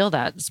 so feel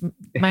that. It's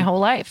my whole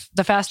life.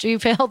 The faster you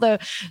fail, the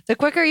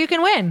quicker you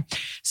can win.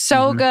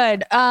 So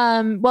good.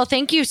 Well,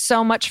 thank you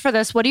so much for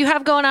this. What do you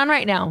have going on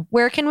right now?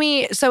 Where can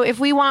so if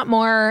we want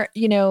more,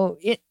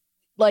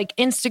 like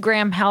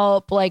Instagram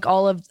help, like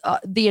all of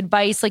the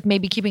advice, like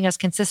maybe keeping us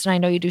consistent. I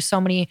know you do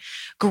so many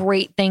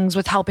great things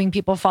with helping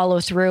people follow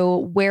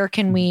through. Where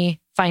can we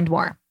find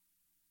more?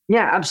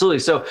 Yeah, absolutely.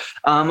 So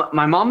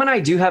my mom and I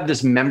do have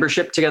this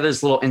membership together,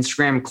 this little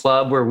Instagram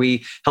club where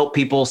we help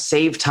people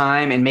save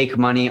time and make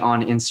money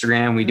on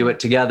Instagram. We do it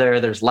together.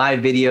 There's live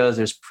videos,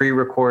 there's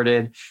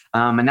pre-recorded,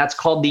 and that's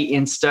called the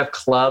Insta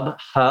Club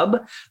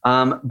Hub.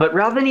 But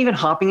rather than even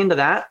hopping into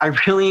that, I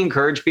really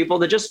encourage people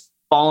to just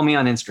follow me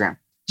on Instagram.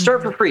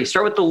 Start for free.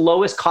 Start with the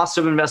lowest cost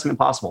of investment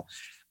possible.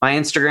 My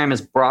Instagram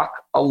is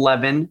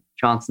Brock11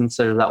 Johnson.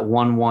 So there's that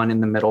 1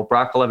 in the middle,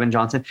 Brock11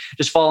 Johnson.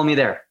 Just follow me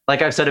there.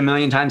 Like I've said a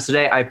million times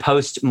today, I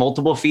post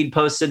multiple feed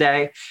posts a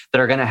day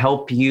that are going to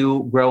help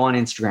you grow on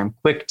Instagram.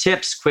 Quick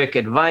tips, quick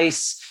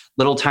advice,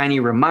 little tiny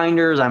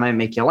reminders. I might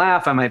make you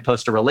laugh. I might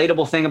post a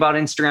relatable thing about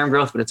Instagram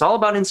growth, but it's all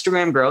about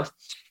Instagram growth.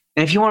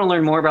 And if you want to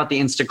learn more about the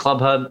Insta Club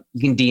Hub,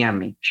 you can DM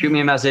me, shoot me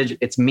a message.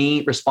 It's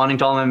me responding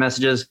to all my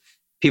messages.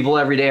 People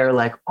every day are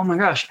like, oh my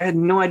gosh, I had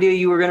no idea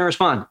you were going to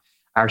respond.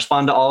 I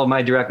respond to all of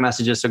my direct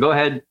messages. So go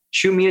ahead,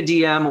 shoot me a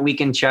DM. We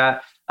can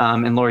chat.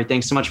 And Lori,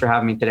 thanks so much for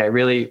having me today. I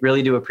really,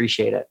 really do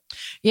appreciate it.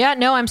 Yeah,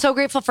 no, I'm so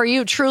grateful for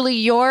you.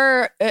 Truly,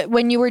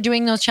 when you were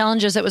doing those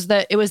challenges, it was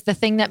the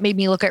thing that made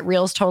me look at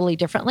Reels totally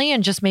differently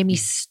and just made me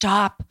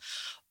stop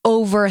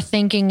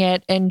overthinking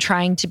it and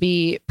trying to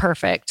be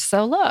perfect.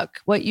 So look,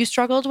 what you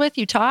struggled with,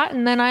 you taught,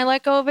 and then I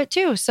let go of it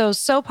too.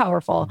 So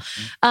powerful.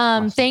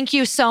 Awesome. Thank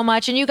you so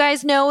much. And you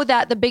guys know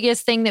that the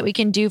biggest thing that we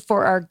can do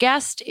for our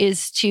guest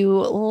is to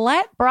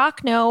let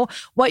Brock know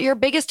what your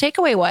biggest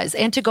takeaway was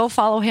and to go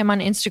follow him on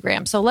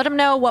Instagram. So let him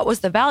know what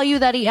was the value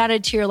that he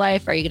added to your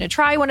life. Are you going to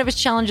try one of his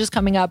challenges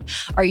coming up?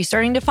 Are you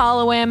starting to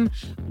follow him?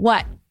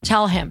 What?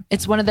 Tell him.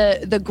 It's one of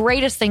the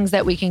greatest things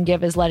that we can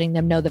give is letting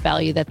them know the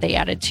value that they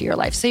added to your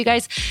life. So you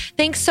guys,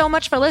 thanks so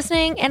much for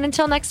listening. And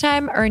until next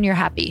time, earn your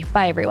happy.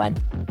 Bye, everyone.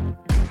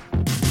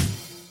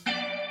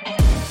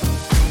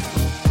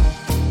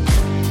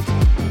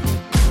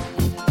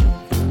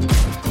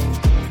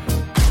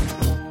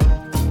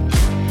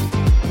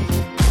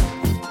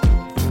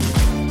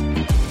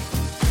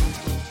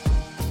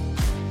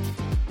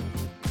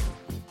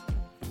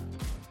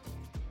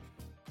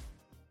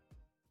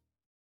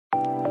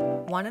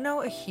 Want to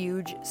know a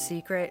huge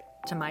secret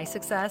to my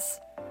success?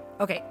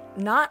 Okay,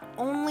 not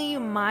only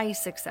my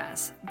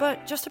success,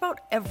 but just about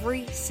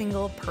every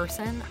single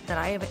person that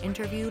I have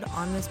interviewed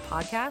on this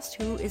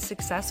podcast who is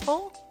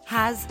successful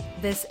has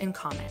this in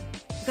common.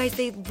 You guys,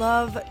 they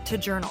love to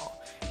journal.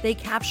 They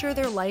capture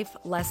their life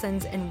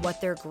lessons and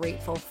what they're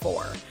grateful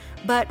for.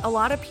 But a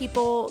lot of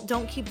people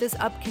don't keep this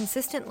up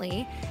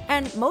consistently.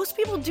 And most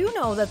people do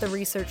know that the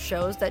research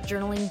shows that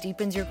journaling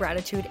deepens your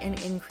gratitude and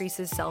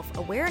increases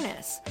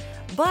self-awareness.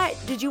 But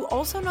did you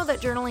also know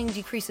that journaling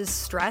decreases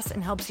stress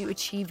and helps you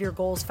achieve your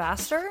goals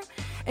faster?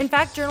 In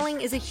fact,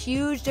 journaling is a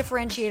huge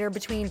differentiator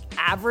between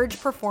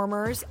average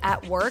performers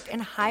at work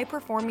and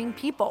high-performing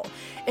people.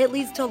 It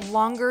leads to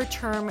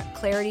longer-term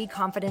clarity,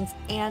 confidence,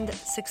 and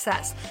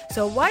success.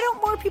 So why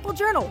don't more people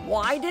journal?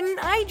 Why didn't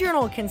I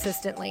journal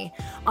consistently?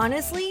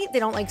 Honestly, they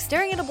don't like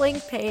staring at a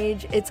blank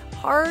page. It's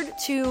hard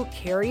to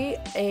carry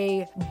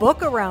a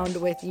book around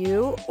with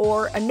you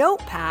or a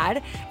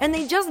notepad, and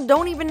they just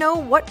don't even know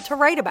what to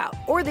write about,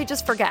 or they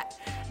just forget.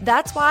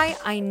 That's why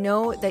I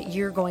know that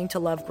you're going to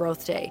love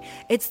Growth Day.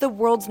 It's the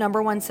world's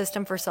 #1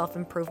 system for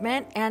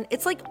self-improvement, and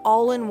it's like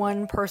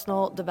all-in-one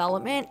personal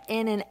development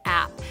in an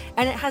app.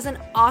 And it has an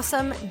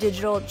awesome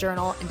digital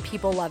journal, and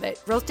people love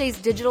it. Growth Day's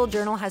digital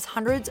journal has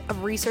hundreds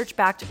of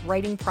research-backed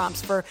writing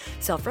prompts for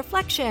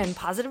self-reflection,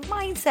 positive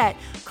mindset,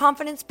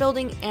 confidence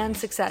building, and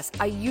success.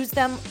 I use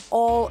them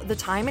all the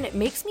time, and it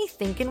makes me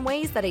think in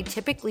ways that I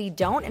typically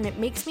don't, and it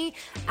makes me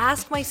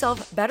ask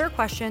myself better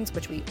questions,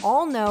 which we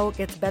all know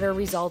gets better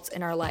results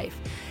in our life.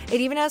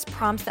 It even has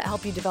prompts that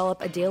help you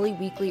develop a daily,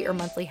 weekly, or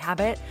monthly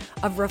habit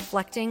of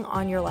reflecting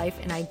on your life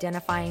and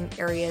identifying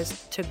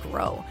areas to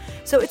grow.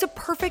 So it's a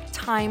perfect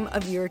time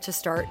of year to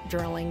start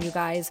journaling, you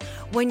guys.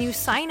 When you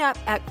sign up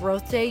at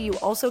Growth Day, you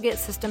also get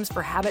systems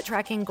for habit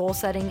tracking, goal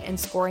setting, and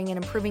scoring, and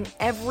improving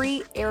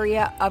every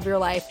area of your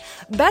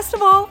life. Best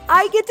of all,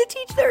 I get to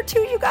teach there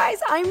too, you guys.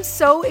 I'm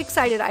so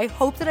excited. I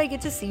hope that I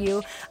get to see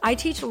you. I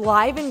teach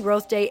live in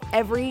Growth Day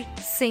every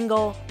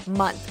single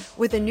month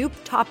with a new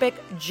topic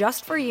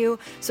just for you.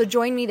 So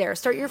join me there.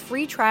 Start your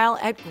free trial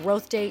at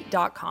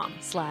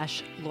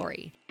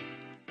growthday.com/Lori.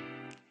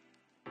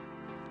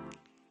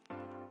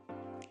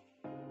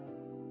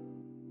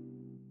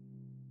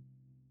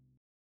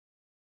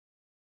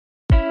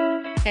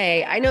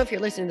 Hey, I know if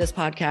you're listening to this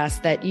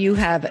podcast that you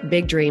have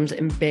big dreams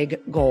and big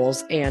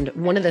goals. And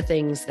one of the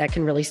things that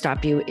can really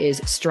stop you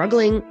is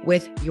struggling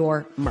with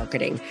your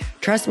marketing.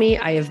 Trust me,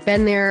 I have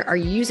been there. Are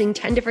you using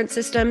 10 different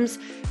systems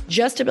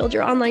just to build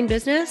your online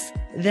business?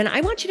 then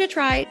I want you to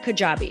try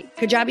Kajabi.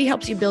 Kajabi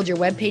helps you build your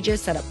web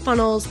pages, set up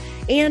funnels,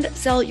 and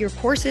sell your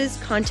courses,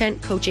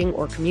 content, coaching,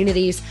 or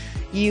communities.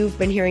 You've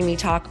been hearing me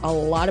talk a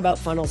lot about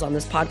funnels on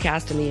this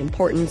podcast and the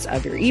importance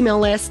of your email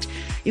list.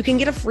 You can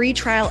get a free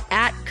trial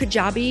at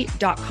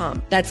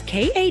kajabi.com. That's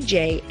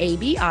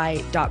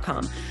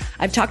Kajabi.com.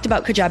 I've talked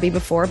about Kajabi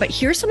before, but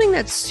here's something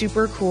that's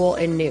super cool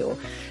and new.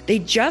 They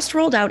just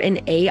rolled out an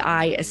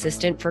AI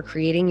assistant for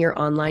creating your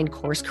online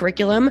course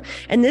curriculum.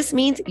 And this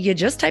means you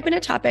just type in a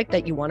topic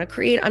that you want to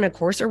create on a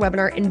course or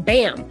webinar, and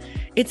bam,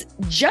 it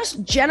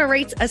just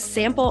generates a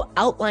sample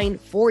outline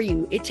for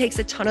you. It takes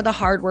a ton of the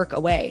hard work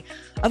away.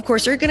 Of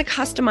course, you're going to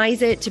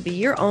customize it to be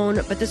your own,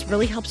 but this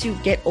really helps you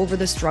get over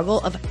the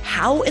struggle of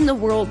how in the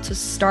world to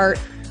start,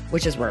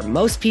 which is where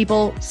most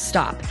people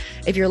stop.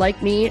 If you're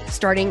like me,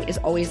 starting is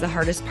always the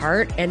hardest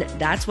part, and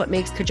that's what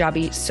makes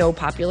Kajabi so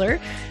popular.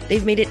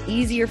 They've made it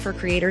easier for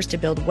creators to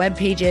build web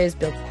pages,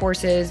 build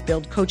courses,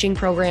 build coaching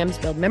programs,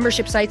 build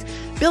membership sites,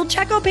 build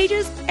checkout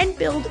pages, and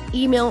build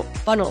email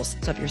funnels.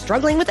 So if you're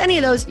struggling with any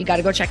of those, you got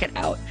to go check it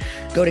out.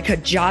 Go to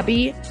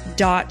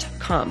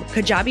Kajabi.com.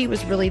 Kajabi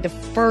was really the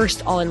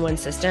first all-in-one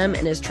system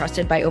and is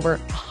trusted by over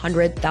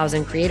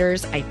 100,000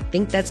 creators. I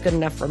think that's good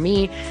enough for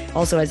me.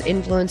 Also has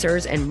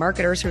influencers and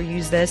marketers who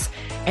use this.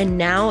 And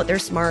now their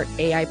smart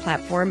AI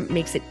platform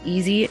makes it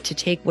easy to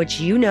take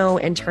what you know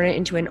and turn it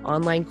into an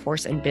online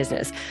course and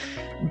business.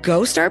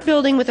 Go start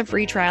building with a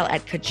free trial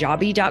at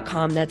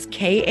Kajabi.com. That's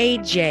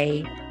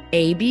Kajabi.com.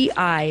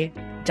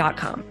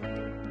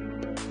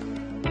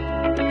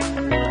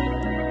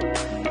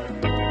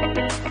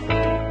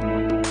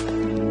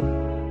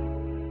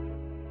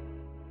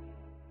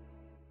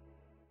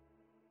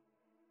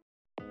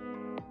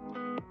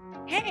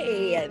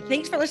 Hey,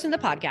 thanks for listening to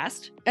the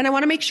podcast. And I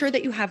want to make sure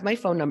that you have my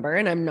phone number,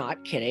 and I'm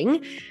not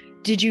kidding.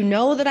 Did you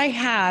know that I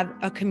have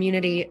a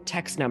community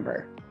text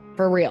number?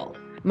 For real.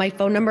 My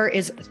phone number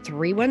is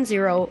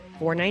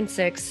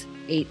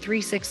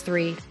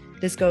 310-496-8363.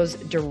 This goes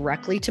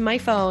directly to my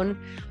phone.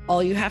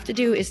 All you have to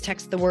do is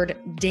text the word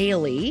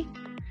daily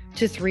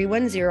to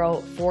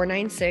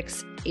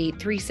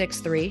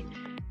 310-496-8363.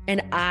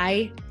 And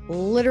I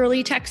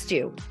literally text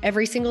you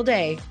every single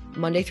day,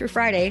 Monday through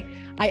Friday.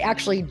 I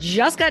actually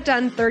just got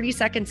done 30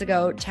 seconds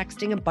ago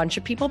texting a bunch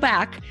of people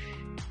back,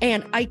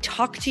 and I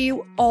talk to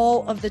you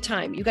all of the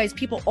time. You guys,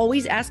 people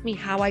always ask me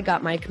how I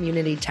got my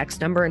community text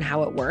number and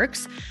how it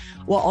works.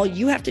 Well, all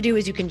you have to do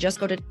is you can just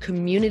go to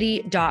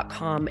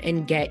community.com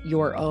and get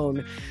your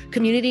own.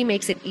 Community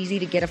makes it easy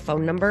to get a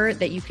phone number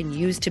that you can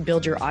use to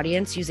build your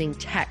audience using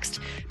text.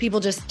 People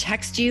just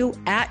text you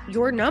at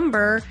your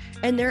number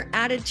and they're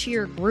added to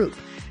your group.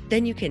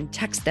 Then you can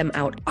text them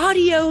out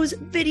audios,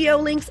 video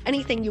links,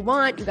 anything you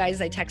want. You guys,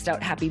 I text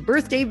out happy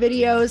birthday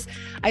videos.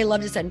 I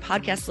love to send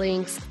podcast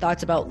links,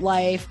 thoughts about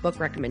life,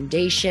 book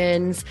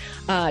recommendations,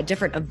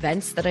 different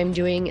events that I'm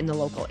doing in the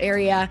local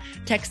area.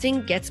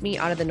 Texting gets me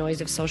out of the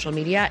noise of social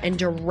media and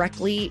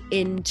directly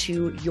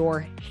into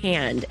your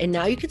hand. And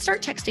now you can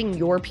start texting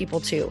your people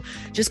too.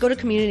 Just go to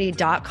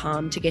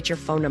community.com to get your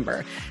phone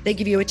number. They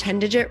give you a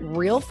 10-digit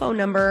real phone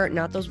number,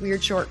 not those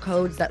weird short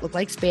codes that look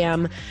like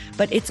spam,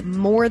 but it's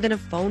more than a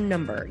phone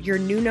number. Your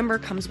new number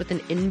comes with an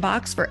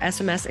inbox for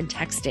SMS and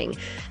texting.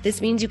 This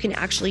means you can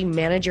actually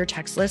manage your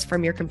text list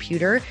from your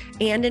computer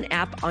and an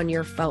app on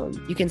your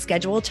phone. You can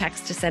schedule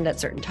text to send at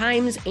certain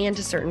times and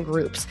to certain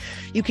groups.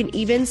 You can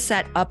even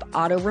set up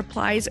auto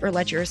replies or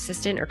let your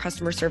assistant or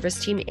customer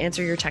service team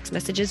answer your text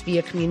messages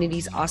via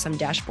Community's awesome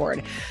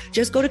dashboard.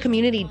 Just go to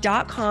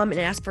community.com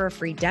and ask for a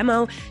free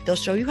demo. They'll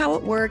show you how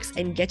it works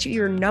and get you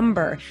your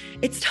number.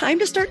 It's time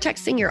to start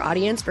texting your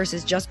audience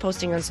versus just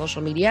posting on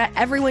social media.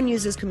 Everyone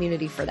uses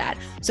Community for that.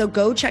 So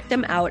go check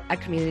them out at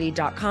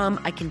community.com.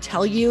 I can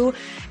tell you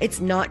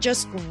it's not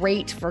just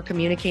great for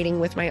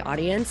communicating with my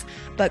audience,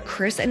 but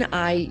Chris and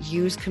I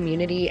use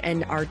Community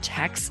and our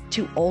texts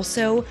to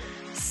also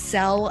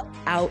sell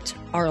out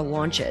our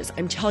launches.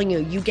 I'm telling you,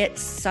 you get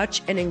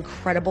such an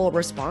incredible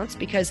response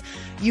because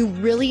you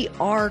really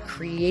are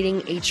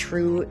creating a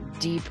true,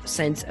 deep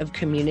sense of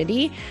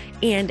community,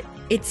 and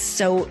it's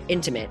so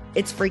intimate.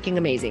 It's freaking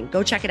amazing.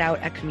 Go check it out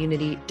at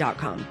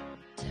community.com.